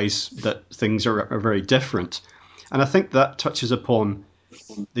realise that things are very different. And I think that touches upon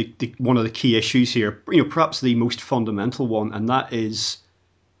the one of the key issues here, perhaps the most fundamental one, and that is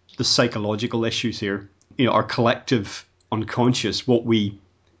the psychological issues here. Our collective unconscious, what we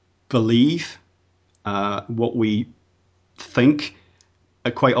believe, what we think, are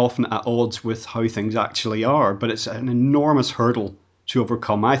quite often at odds with how things actually are. But it's an enormous hurdle to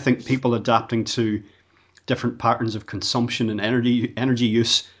overcome. I think people adapting to different patterns of consumption and energy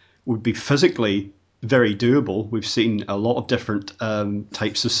use would be physically very doable. We've seen a lot of different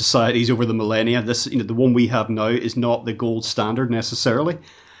types of societies over the millennia. This, the one we have now is not the gold standard necessarily,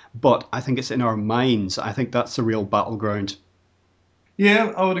 but I think it's in our minds. I think that's the real battleground.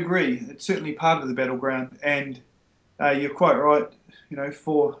 Yeah, I would agree. It's certainly part of the battleground, and you're quite right.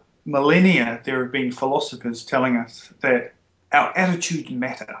 For millennia, there have been philosophers telling us that our attitudes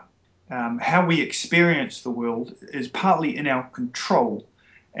matter. How we experience the world is partly in our control,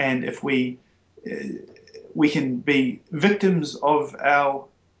 and if we can be victims of our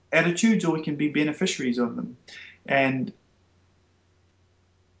attitudes, or we can be beneficiaries of them. And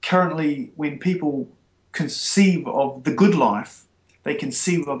currently, when people conceive of the good life, they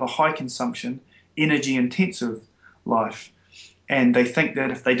conceive of a high consumption, energy intensive life. And they think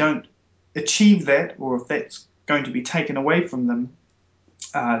that if they don't achieve that, or if that's going to be taken away from them,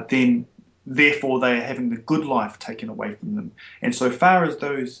 then therefore they are having the good life taken away from them. And so far as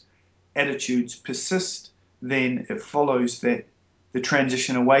those attitudes persist, then it follows that the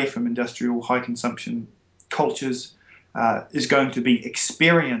transition away from industrial high consumption cultures is going to be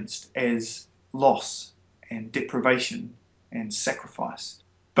experienced as loss and deprivation and sacrifice.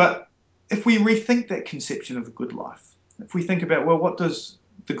 But if we rethink that conception of the good life, if we think about, well, what does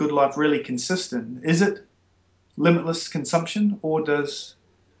the good life really consist in? Is it limitless consumption, or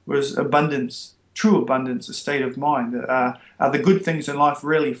was abundance, true abundance, a state of mind? Are the good things in life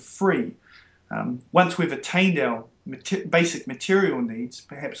really free? Once we've attained our basic material needs,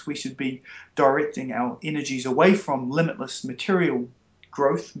 perhaps we should be directing our energies away from limitless material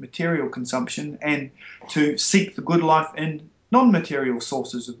growth, material consumption, and to seek the good life in non-material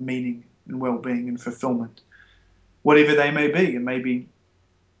sources of meaning and well-being and fulfillment, whatever they may be. It may be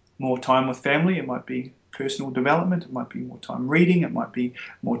more time with family, it might be personal development, it might be more time reading, it might be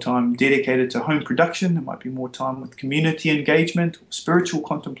more time dedicated to home production, it might be more time with community engagement, or spiritual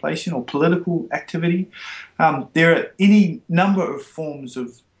contemplation, or political activity. There are any number of forms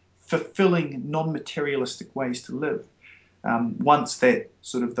of fulfilling non-materialistic ways to live, once that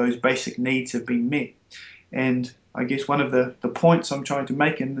sort of those basic needs have been met. And I guess one of the points I'm trying to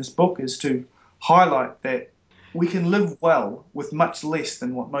make in this book is to highlight that we can live well with much less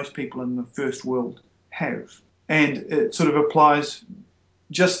than what most people in the first world have. And it sort of applies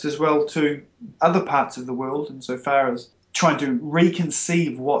just as well to other parts of the world, insofar as trying to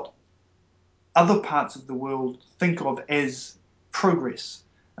reconceive what other parts of the world think of as progress.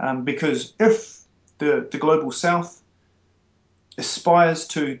 Because if the global south aspires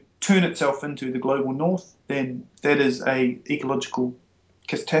to turn itself into the global north, then that is a ecological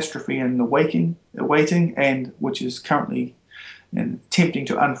catastrophe in the awaiting, and which is currently attempting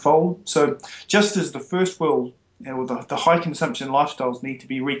to unfold. So just as the first world, or the high consumption lifestyles need to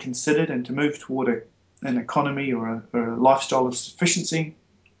be reconsidered and to move toward an economy or a lifestyle of sufficiency,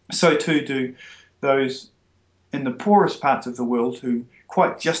 so too do those in the poorest parts of the world who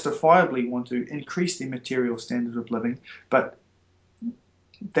quite justifiably want to increase their material standard of living, but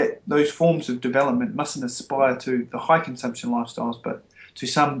that those forms of development mustn't aspire to the high consumption lifestyles, but to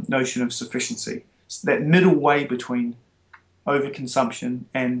some notion of sufficiency. It's that middle way between overconsumption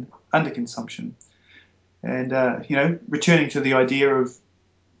and underconsumption. And, returning to the idea of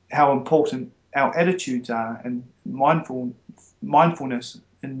how important our attitudes are and mindfulness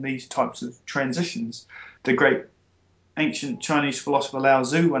in these types of transitions. The great ancient Chinese philosopher Lao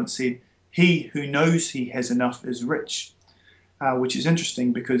Tzu once said, "He who knows he has enough is rich," which is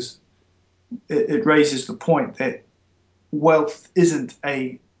interesting because it raises the point that wealth isn't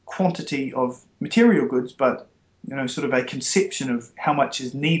a quantity of material goods, but sort of a conception of how much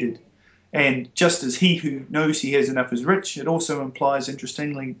is needed. And just as he who knows he has enough is rich, it also implies,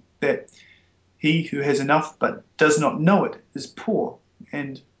 interestingly, that he who has enough but does not know it is poor.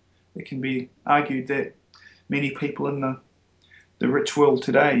 And it can be argued that many people in the rich world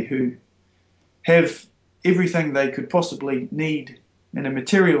today who have everything they could possibly need in a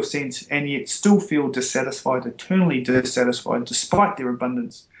material sense and yet still feel dissatisfied, eternally dissatisfied, despite their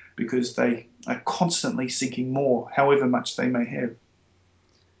abundance, because they are constantly seeking more, however much they may have.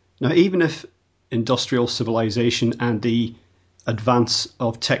 Now, even if industrial civilization and the advance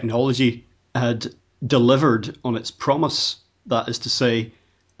of technology had delivered on its promise, that is to say,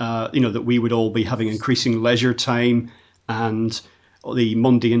 that we would all be having increasing leisure time and the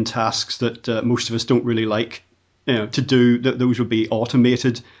mundane tasks that most of us don't really like to do, that those would be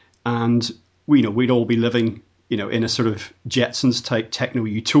automated, and we'd all be living in a sort of Jetsons type techno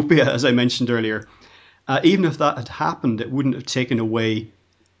utopia, as I mentioned earlier. Even if that had happened, it wouldn't have taken away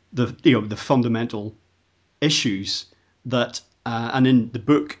the fundamental issues that, and in the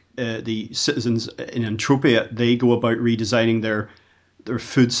book, the citizens in Entropia, they go about redesigning their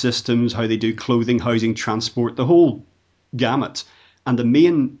food systems, how they do clothing, housing, transport, the whole gamut. And the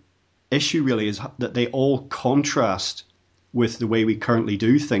main issue really is that they all contrast with the way we currently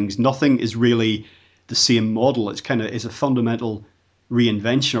do things. Nothing is really the same model. It's is a fundamental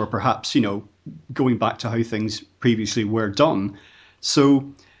reinvention, or perhaps going back to how things previously were done.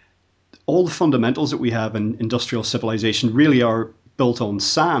 So all the fundamentals that we have in industrial civilization really are built on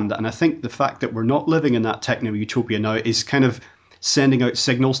sand. And I think the fact that we're not living in that techno utopia now is kind of sending out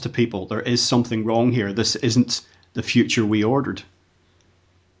signals to people. There is something wrong here. This isn't the future we ordered.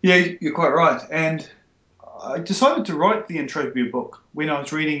 Yeah, you're quite right. And I decided to write the Entropia book when I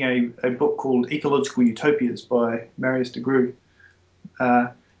was reading a book called Ecological Utopias by Marius de Grue.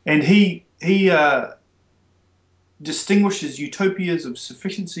 And he distinguishes utopias of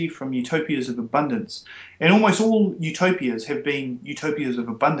sufficiency from utopias of abundance. And almost all utopias have been utopias of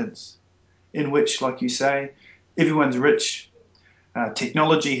abundance, in which, like you say, everyone's rich,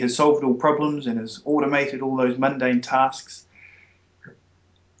 technology has solved all problems and has automated all those mundane tasks.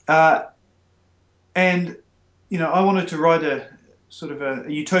 And I wanted to write a sort of a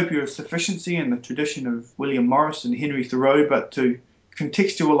utopia of sufficiency in the tradition of William Morris and Henry Thoreau, but to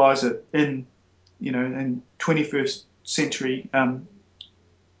contextualize it in 21st century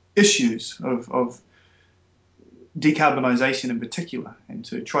issues of decarbonisation in particular, and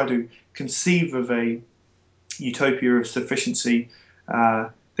to try to conceive of a utopia of sufficiency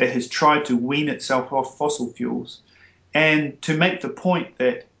that has tried to wean itself off fossil fuels, and to make the point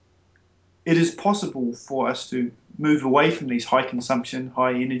that it is possible for us to move away from these high consumption,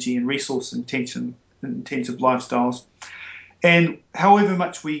 high energy and resource intensive lifestyles. And however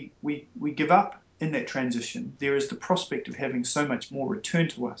much we give up in that transition, there is the prospect of having so much more return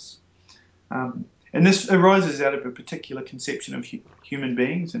to us. And this arises out of a particular conception of human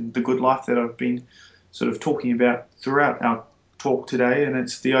beings and the good life that I've been sort of talking about throughout our talk today. And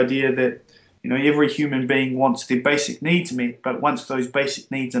it's the idea that every human being wants their basic needs met, but once those basic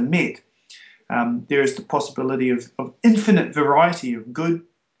needs are met, there is the possibility of infinite variety of good,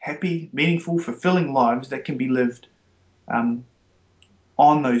 happy, meaningful, fulfilling lives that can be lived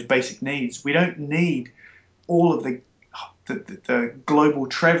on those basic needs. We don't need all of the global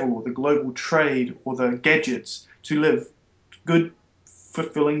travel or the global trade or the gadgets to live good,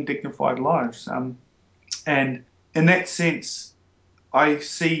 fulfilling, dignified lives. And in that sense, I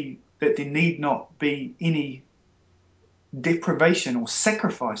see that there need not be any deprivation or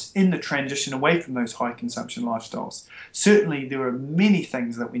sacrifice in the transition away from those high consumption lifestyles. Certainly, there are many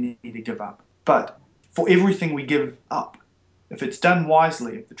things that we need to give up, but for everything we give up, if it's done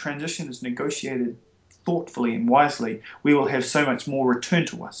wisely, if the transition is negotiated thoughtfully and wisely, we will have so much more return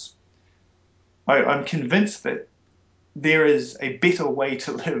to us. I'm convinced that there is a better way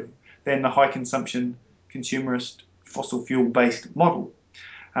to live than the high consumption, consumerist, fossil fuel based model.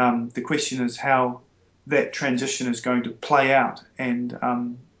 The question is how that transition is going to play out, and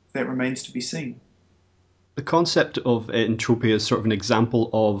that remains to be seen. The concept of Entropia is sort of an example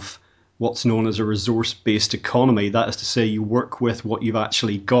of what's known as a resource-based economy. That is to say, you work with what you've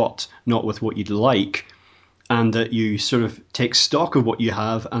actually got, not with what you'd like, and that you sort of take stock of what you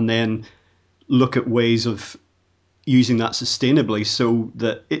have and then look at ways of using that sustainably so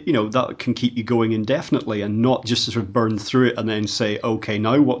that that can keep you going indefinitely, and not just sort of burn through it and then say, okay,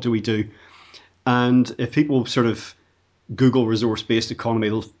 now what do we do? And if people sort of Google resource-based economy,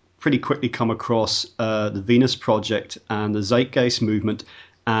 they'll pretty quickly come across the Venus Project and the Zeitgeist movement.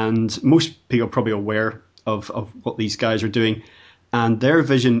 And most people are probably aware of what these guys are doing. And their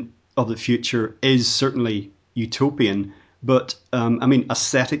vision of the future is certainly utopian. But,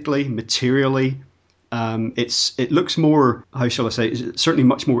 aesthetically, materially, it looks more, how shall I say, it's certainly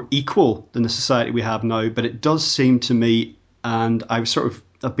much more equal than the society we have now. But it does seem to me, and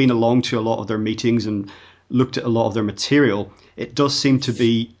I've been along to a lot of their meetings and looked at a lot of their material, it does seem to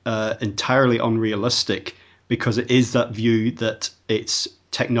be entirely unrealistic, because it is that view that it's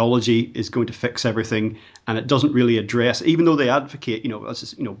technology is going to fix everything, and it doesn't really address, even though they advocate,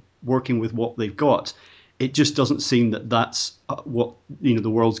 working with what they've got, it just doesn't seem that that's what the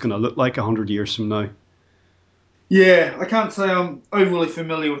world's going to look like 100 years from now. Yeah, I can't say I'm overly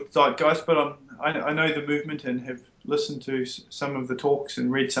familiar with Zeitgeist, but I know the movement and have listened to some of the talks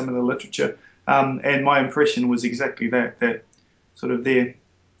and read some of the literature. And my impression was exactly that sort of their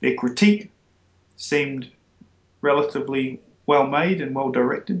critique seemed relatively well made and well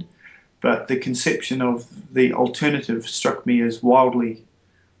directed, but the conception of the alternative struck me as wildly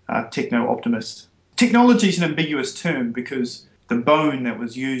techno-optimist. Technology is an ambiguous term because the bone that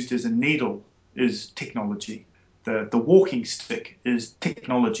was used as a needle is technology. The walking stick is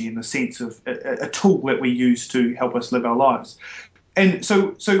technology in the sense of a tool that we use to help us live our lives. And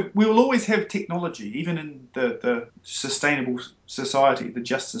so we will always have technology, even in the sustainable society, the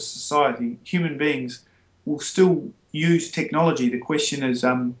justice society. Human beings will still use technology. The question is,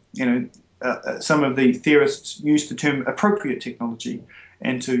 some of the theorists use the term appropriate technology.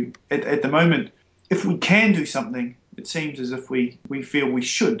 And at the moment, if we can do something, it seems as if we feel we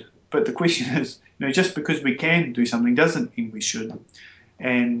should. But the question is, just because we can do something doesn't mean we should.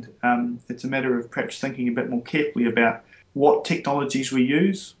 And it's a matter of perhaps thinking a bit more carefully about what technologies we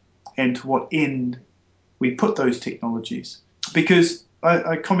use and to what end we put those technologies. Because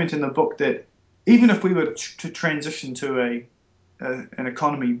I comment in the book that even if we were to transition to an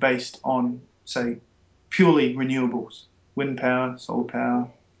economy based on, say, purely renewables, wind power, solar power,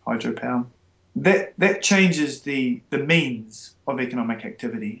 hydropower, that changes the means of economic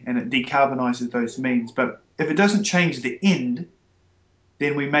activity, and it decarbonizes those means. But if it doesn't change the end,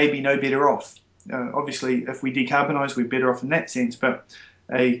 then we may be no better off. Obviously, if we decarbonize, we're better off in that sense, but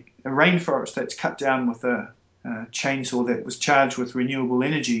a rainforest that's cut down with a chainsaw that was charged with renewable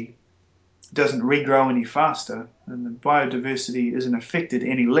energy doesn't regrow any faster, and the biodiversity isn't affected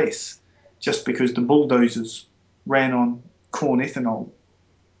any less just because the bulldozers ran on corn ethanol.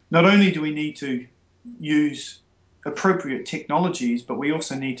 Not only do we need to use appropriate technologies, but we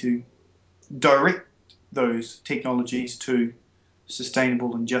also need to direct those technologies to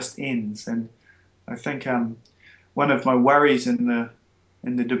sustainable and just ends. And I think one of my worries in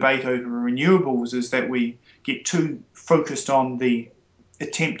the debate over renewables is that we get too focused on the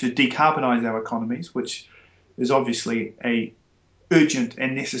attempt to decarbonize our economies, which is obviously a urgent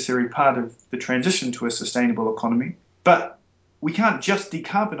and necessary part of the transition to a sustainable economy. But we can't just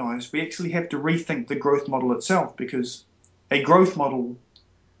decarbonize. We actually have to rethink the growth model itself, because a growth model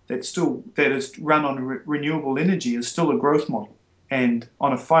that is run on renewable energy is still a growth model. And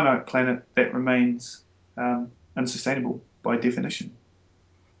on a finite planet, that remains unsustainable by definition.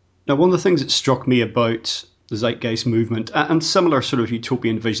 Now, one of the things that struck me about the Zeitgeist movement and similar sort of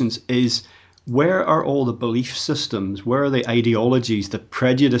utopian visions is, where are all the belief systems? Where are the ideologies, the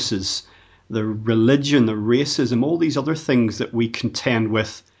prejudices, the religion, the racism, all these other things that we contend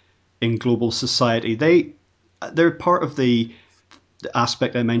with in global society? They're part of the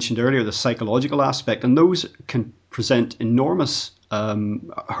aspect I mentioned earlier, the psychological aspect, and those can present enormous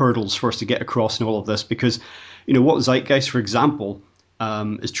hurdles for us to get across in all of this, because what Zeitgeist, for example,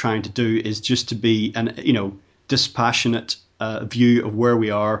 is trying to do is just to be an dispassionate view of where we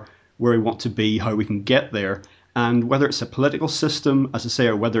are, where we want to be, how we can get there. And whether it's a political system, as I say,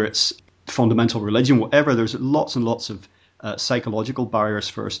 or whether it's fundamental religion, whatever, there's lots and lots of psychological barriers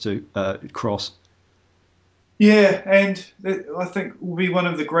for us to cross. Yeah, and I think will be one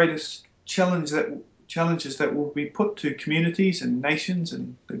of the greatest challenges that will be put to communities and nations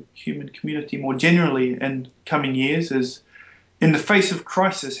and the human community more generally in coming years is in the face of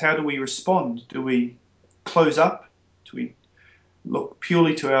crisis, how do we respond? Do we close up? Do we look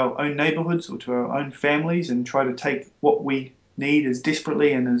purely to our own neighborhoods or to our own families and try to take what we need as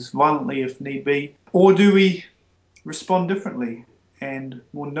desperately and as violently if need be? Or do we respond differently and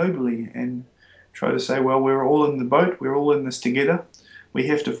more nobly and try to say, well, we're all in the boat, we're all in this together. We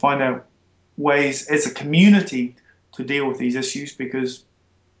have to find out ways as a community to deal with these issues, because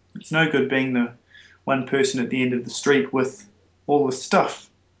it's no good being the one person at the end of the street with all the stuff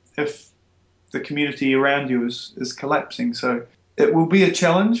if the community around you is collapsing. So it will be a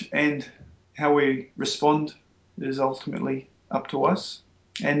challenge, and how we respond is ultimately up to us.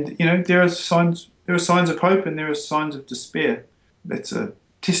 And there are signs of hope and there are signs of despair. That's a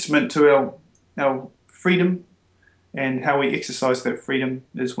testament to our freedom, and how we exercise that freedom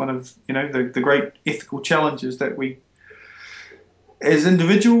is one of the great ethical challenges that we as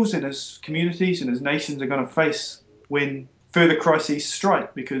individuals and as communities and as nations are going to face when further crises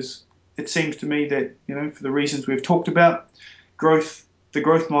strike. Because it seems to me that for the reasons we've talked about, the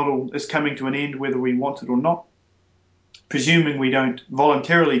growth model is coming to an end whether we want it or not. Presuming we don't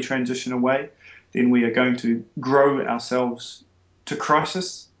voluntarily transition away, then we are going to grow ourselves to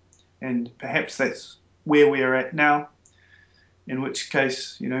crisis, and perhaps that's where we are at now, in which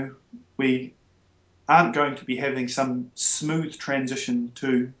case, we aren't going to be having some smooth transition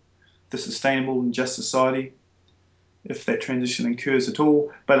to the sustainable and just society, if that transition occurs at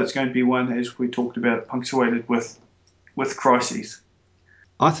all, but it's going to be one, as we talked about, punctuated with crises.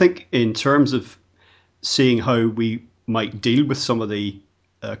 I think in terms of seeing how we might deal with some of the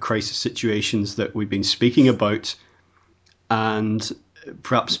crisis situations that we've been speaking about, and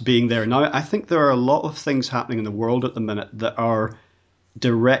perhaps being there now, I think there are a lot of things happening in the world at the minute that are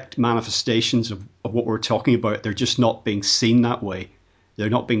direct manifestations of what we're talking about. They're just not being seen that way. They're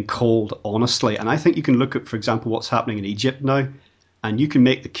not being called honestly. And I think you can look at, for example, what's happening in Egypt now, and you can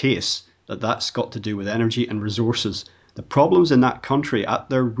make the case that that's got to do with energy and resources. The problems in that country at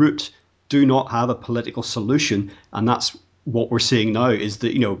their root do not have a political solution, and that's what we're seeing now is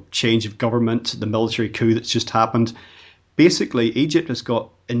the change of government, the military coup that's just happened. Basically, Egypt has got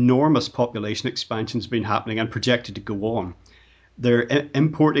enormous population expansions been happening and projected to go on. They're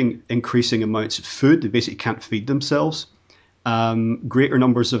importing increasing amounts of food. They basically can't feed themselves. Greater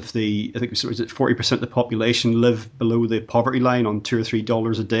numbers of I think it was 40% of the population live below the poverty line on $2 or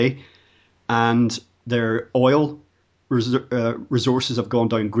 $3 a day. And their oil resources have gone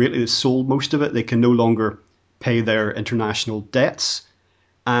down greatly. They've sold most of it. They can no longer pay their international debts.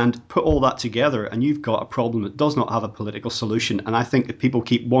 And put all that together, and you've got a problem that does not have a political solution. And I think that people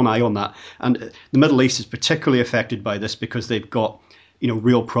keep one eye on that. And the Middle East is particularly affected by this because they've got,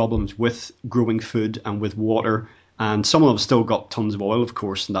 real problems with growing food and with water. And some of them have still got tons of oil, of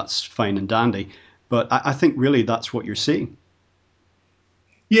course, and that's fine and dandy. But I think really that's what you're seeing.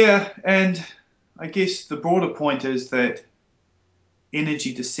 Yeah, and I guess the broader point is that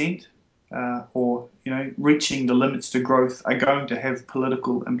energy descent, or reaching the limits to growth, are going to have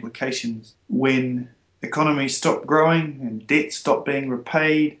political implications. When economies stop growing and debts stop being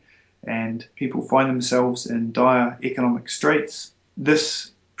repaid and people find themselves in dire economic straits,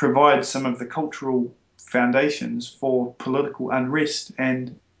 this provides some of the cultural foundations for political unrest,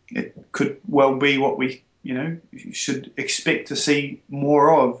 and it could well be what we should expect to see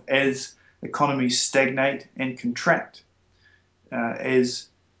more of as economies stagnate and contract, as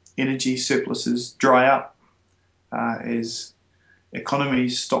energy surpluses dry up, as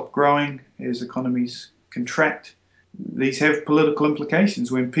economies stop growing, as economies contract. These have political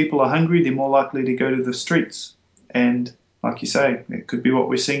implications. When people are hungry, they're more likely to go to the streets. And like you say, it could be what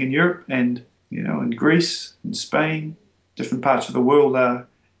we're seeing in Europe and in Greece, in Spain. Different parts of the world are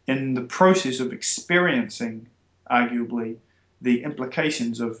in the process of experiencing, arguably, the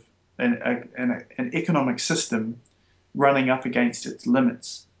implications of an economic system running up against its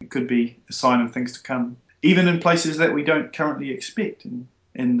limits. It could be a sign of things to come, even in places that we don't currently expect in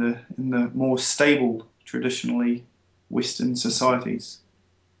the more stable, traditionally Western societies.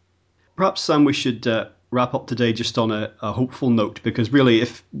 Perhaps, Sam, we should wrap up today just on a hopeful note, because really,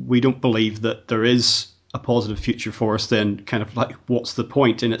 if we don't believe that there is a positive future for us, then kind of like, what's the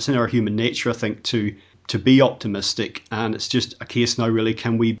point? And it's in our human nature, I think, to to be optimistic, and it's just a case now, really,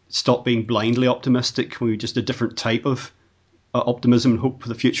 can we stop being blindly optimistic? Can we just a different type of optimism and hope for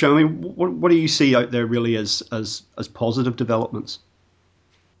the future? I mean, what do you see out there really as positive developments?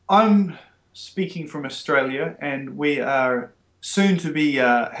 I'm speaking from Australia, and we are soon to be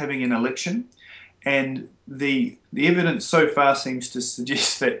having an election, and the evidence so far seems to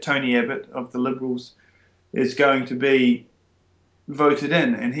suggest that Tony Abbott of the Liberals is going to be voted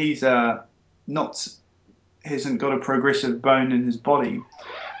in, and he's not hasn't got a progressive bone in his body.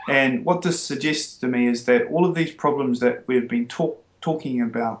 And what this suggests to me is that all of these problems that we've been talking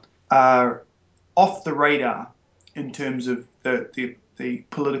about are off the radar in terms of the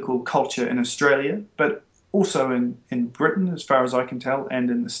political culture in Australia, but also in Britain, as far as I can tell,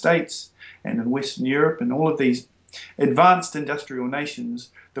 and in the States and in Western Europe and all of these advanced industrial nations.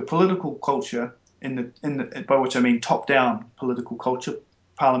 The political culture, by which I mean top-down political culture,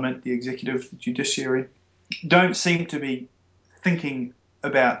 Parliament, the executive, the judiciary, don't seem to be thinking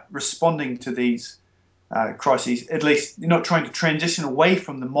about responding to these crises. At least they're not trying to transition away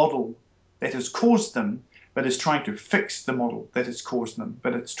from the model that has caused them, but is trying to fix the model that has caused them.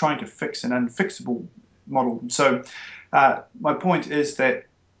 But it's trying to fix an unfixable model. So my point is that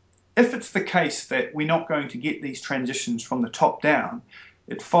if it's the case that we're not going to get these transitions from the top down,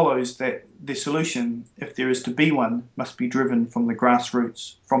 it follows that the solution, if there is to be one, must be driven from the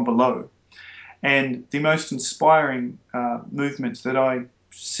grassroots, from below. And the most inspiring movements that I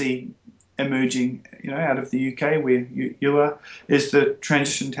see emerging, out of the UK, where you are, is the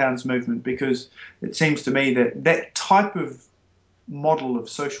Transition Towns movement, because it seems to me that that type of model of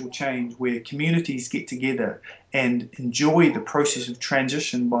social change, where communities get together and enjoy the process of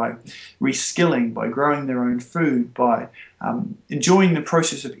transition by reskilling, by growing their own food, by enjoying the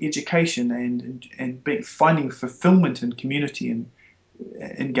process of education and finding fulfillment in community and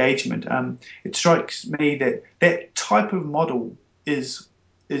engagement. It strikes me that that type of model is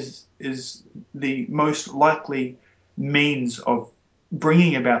the most likely means of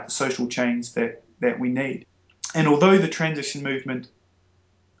bringing about the social change that we need. And although the transition movement,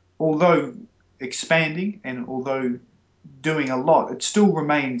 although expanding and although doing a lot, it still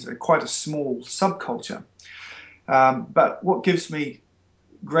remains quite a small subculture. But what gives me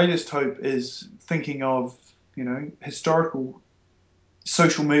greatest hope is thinking of, historical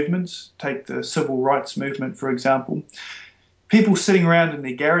social movements. Take the civil rights movement, for example. People sitting around in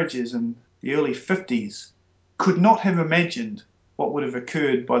their garages in the early 50s could not have imagined what would have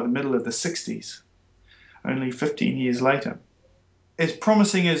occurred by the middle of the 60s, only 15 years later. As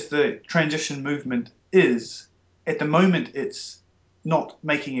promising as the transition movement is, at the moment it's not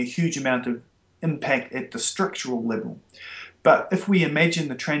making a huge amount of impact at the structural level. But if we imagine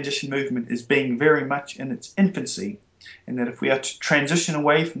the transition movement as being very much in its infancy, and that if we are to transition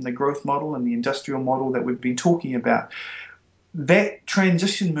away from the growth model and the industrial model that we've been talking about, that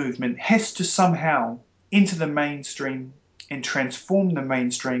transition movement has to somehow enter the mainstream and transform the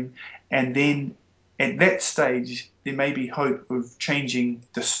mainstream, and then at that stage there may be hope of changing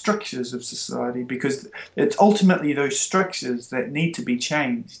the structures of society, because it's ultimately those structures that need to be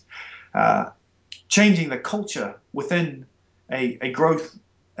changed. Changing the culture within a growth,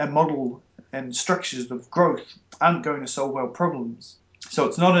 a model and structures of growth aren't going to solve our problems. So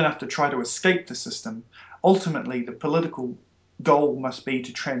it's not enough to try to escape the system. Ultimately, the political goal must be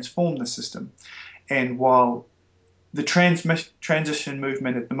to transform the system. And while the transition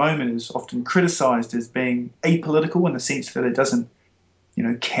movement at the moment is often criticized as being apolitical in the sense that it doesn't,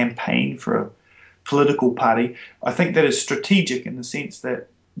 campaign for a political party, I think that is strategic in the sense that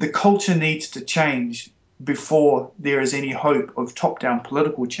the culture needs to change before there is any hope of top-down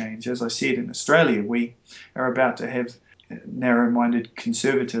political change. As I said, in Australia, we are about to have a narrow-minded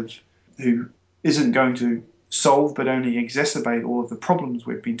conservative who isn't going to solve but only exacerbate all of the problems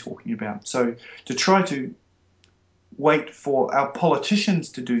we've been talking about. So to try to wait for our politicians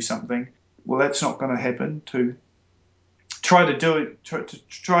to do something, well, that's not going to happen. To try to do it, to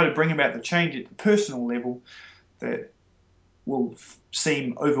try to bring about the change at the personal level, that will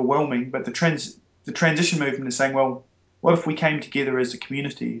seem overwhelming. But the transition movement is saying, well, what if we came together as a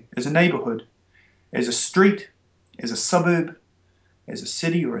community, as a neighborhood, as a street, as a suburb, as a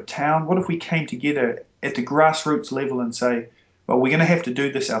city or a town? What if we came together at the grassroots level and say, well, we're going to have to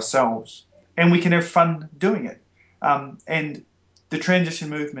do this ourselves, and we can have fun doing it. And the transition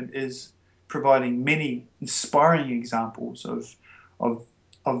movement is providing many inspiring examples of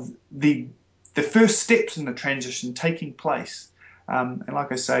the first steps in the transition taking place. And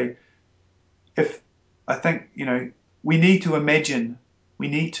like I say, if I think, we need to imagine, we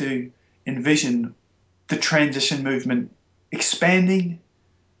need to envision the transition movement expanding,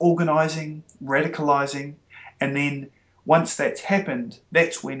 organising, radicalising, and then once that's happened,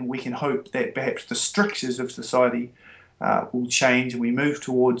 that's when we can hope that perhaps the structures of society will change and we move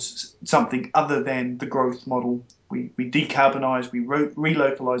towards something other than the growth model. We decarbonise, we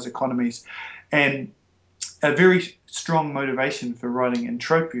relocalise economies, and a very strong motivation for writing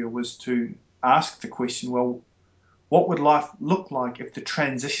Entropia was to ask the question, well, what would life look like if the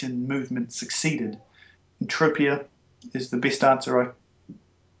transition movement succeeded? Entropia is the best answer I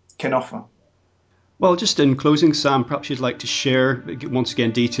can offer. Well, just in closing, Sam, perhaps you'd like to share, once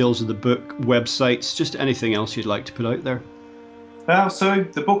again, details of the book, websites, just anything else you'd like to put out there. So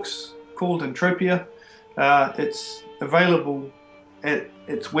the book's called Entropia. It's available at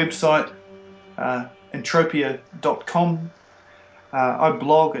its website, entropia.com. I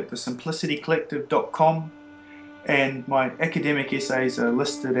blog at thesimplicitycollective.com, and my academic essays are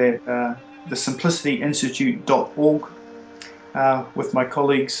listed at thesimplicityinstitute.org with my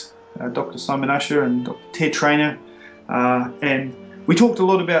colleagues, Dr. Simon Usher and Dr. Ted Trainer. And we talked a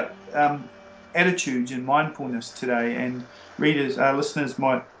lot about attitudes and mindfulness today, and listeners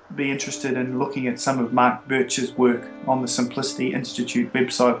might be interested in looking at some of Mark Birch's work on the Simplicity Institute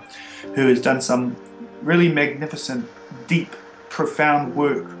website, who has done some really magnificent, deep, profound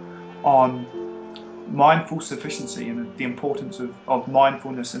work on mindful sufficiency and the importance of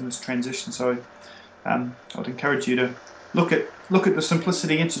mindfulness in this transition. So I'd encourage you to look at the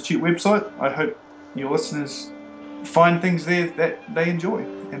Simplicity Institute website. I hope your listeners find things there that they enjoy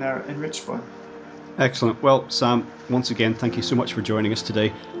and are enriched by. Excellent. Well, Sam, once again, thank you so much for joining us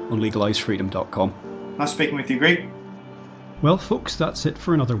today on legalisefreedom.com. Nice speaking with you, Greg. Well, folks, that's it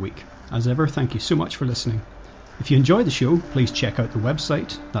for another week. As ever, thank you so much for listening. If you enjoy the show, please check out the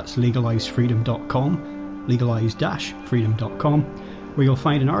website. That's legalisefreedom.com, legalise-freedom.com, where you'll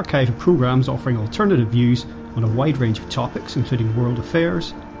find an archive of programmes offering alternative views on a wide range of topics, including world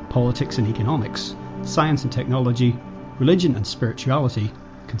affairs, politics and economics, science and technology, religion and spirituality,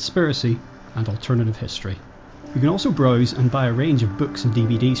 conspiracy, and alternative history. You can also browse and buy a range of books and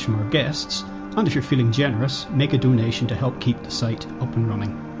DVDs from our guests, and if you're feeling generous, make a donation to help keep the site up and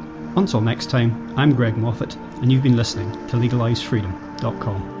running. Until next time, I'm Greg Moffat, and you've been listening to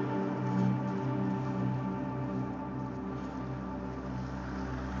legalisefreedom.com.